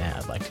Stitcher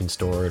and iTunes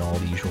Store and all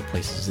the usual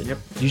places. It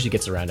usually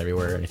gets around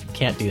everywhere. And if you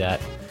can't do that,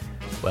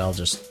 well,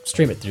 just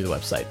stream it through the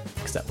website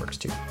because that works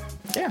too.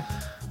 Yeah.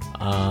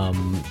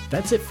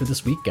 That's it for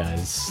this week,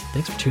 guys.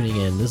 Thanks for tuning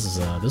in. This is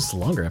a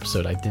longer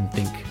episode. I didn't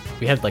think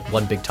we had like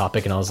one big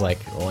topic, and I was like,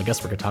 well, I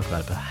guess we're gonna talk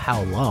about it, but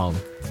how long?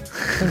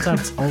 Turns out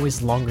it's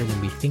always longer than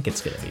we think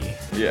it's gonna be.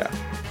 Yeah.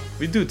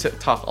 We do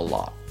talk a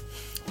lot.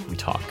 We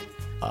talk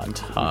a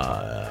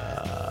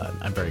ton.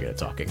 I'm very good at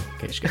talking, in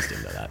case you guys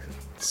didn't know that.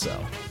 So,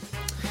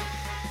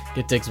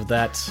 get digs with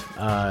that.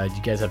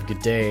 You guys have a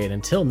good day, and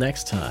until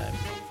next time,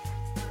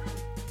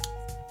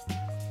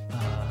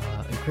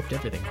 encrypt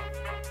everything.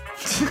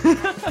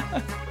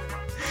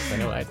 I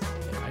know I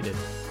did.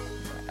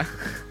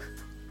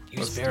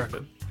 Use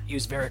Veracrypt.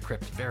 Use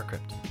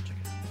Veracrypt.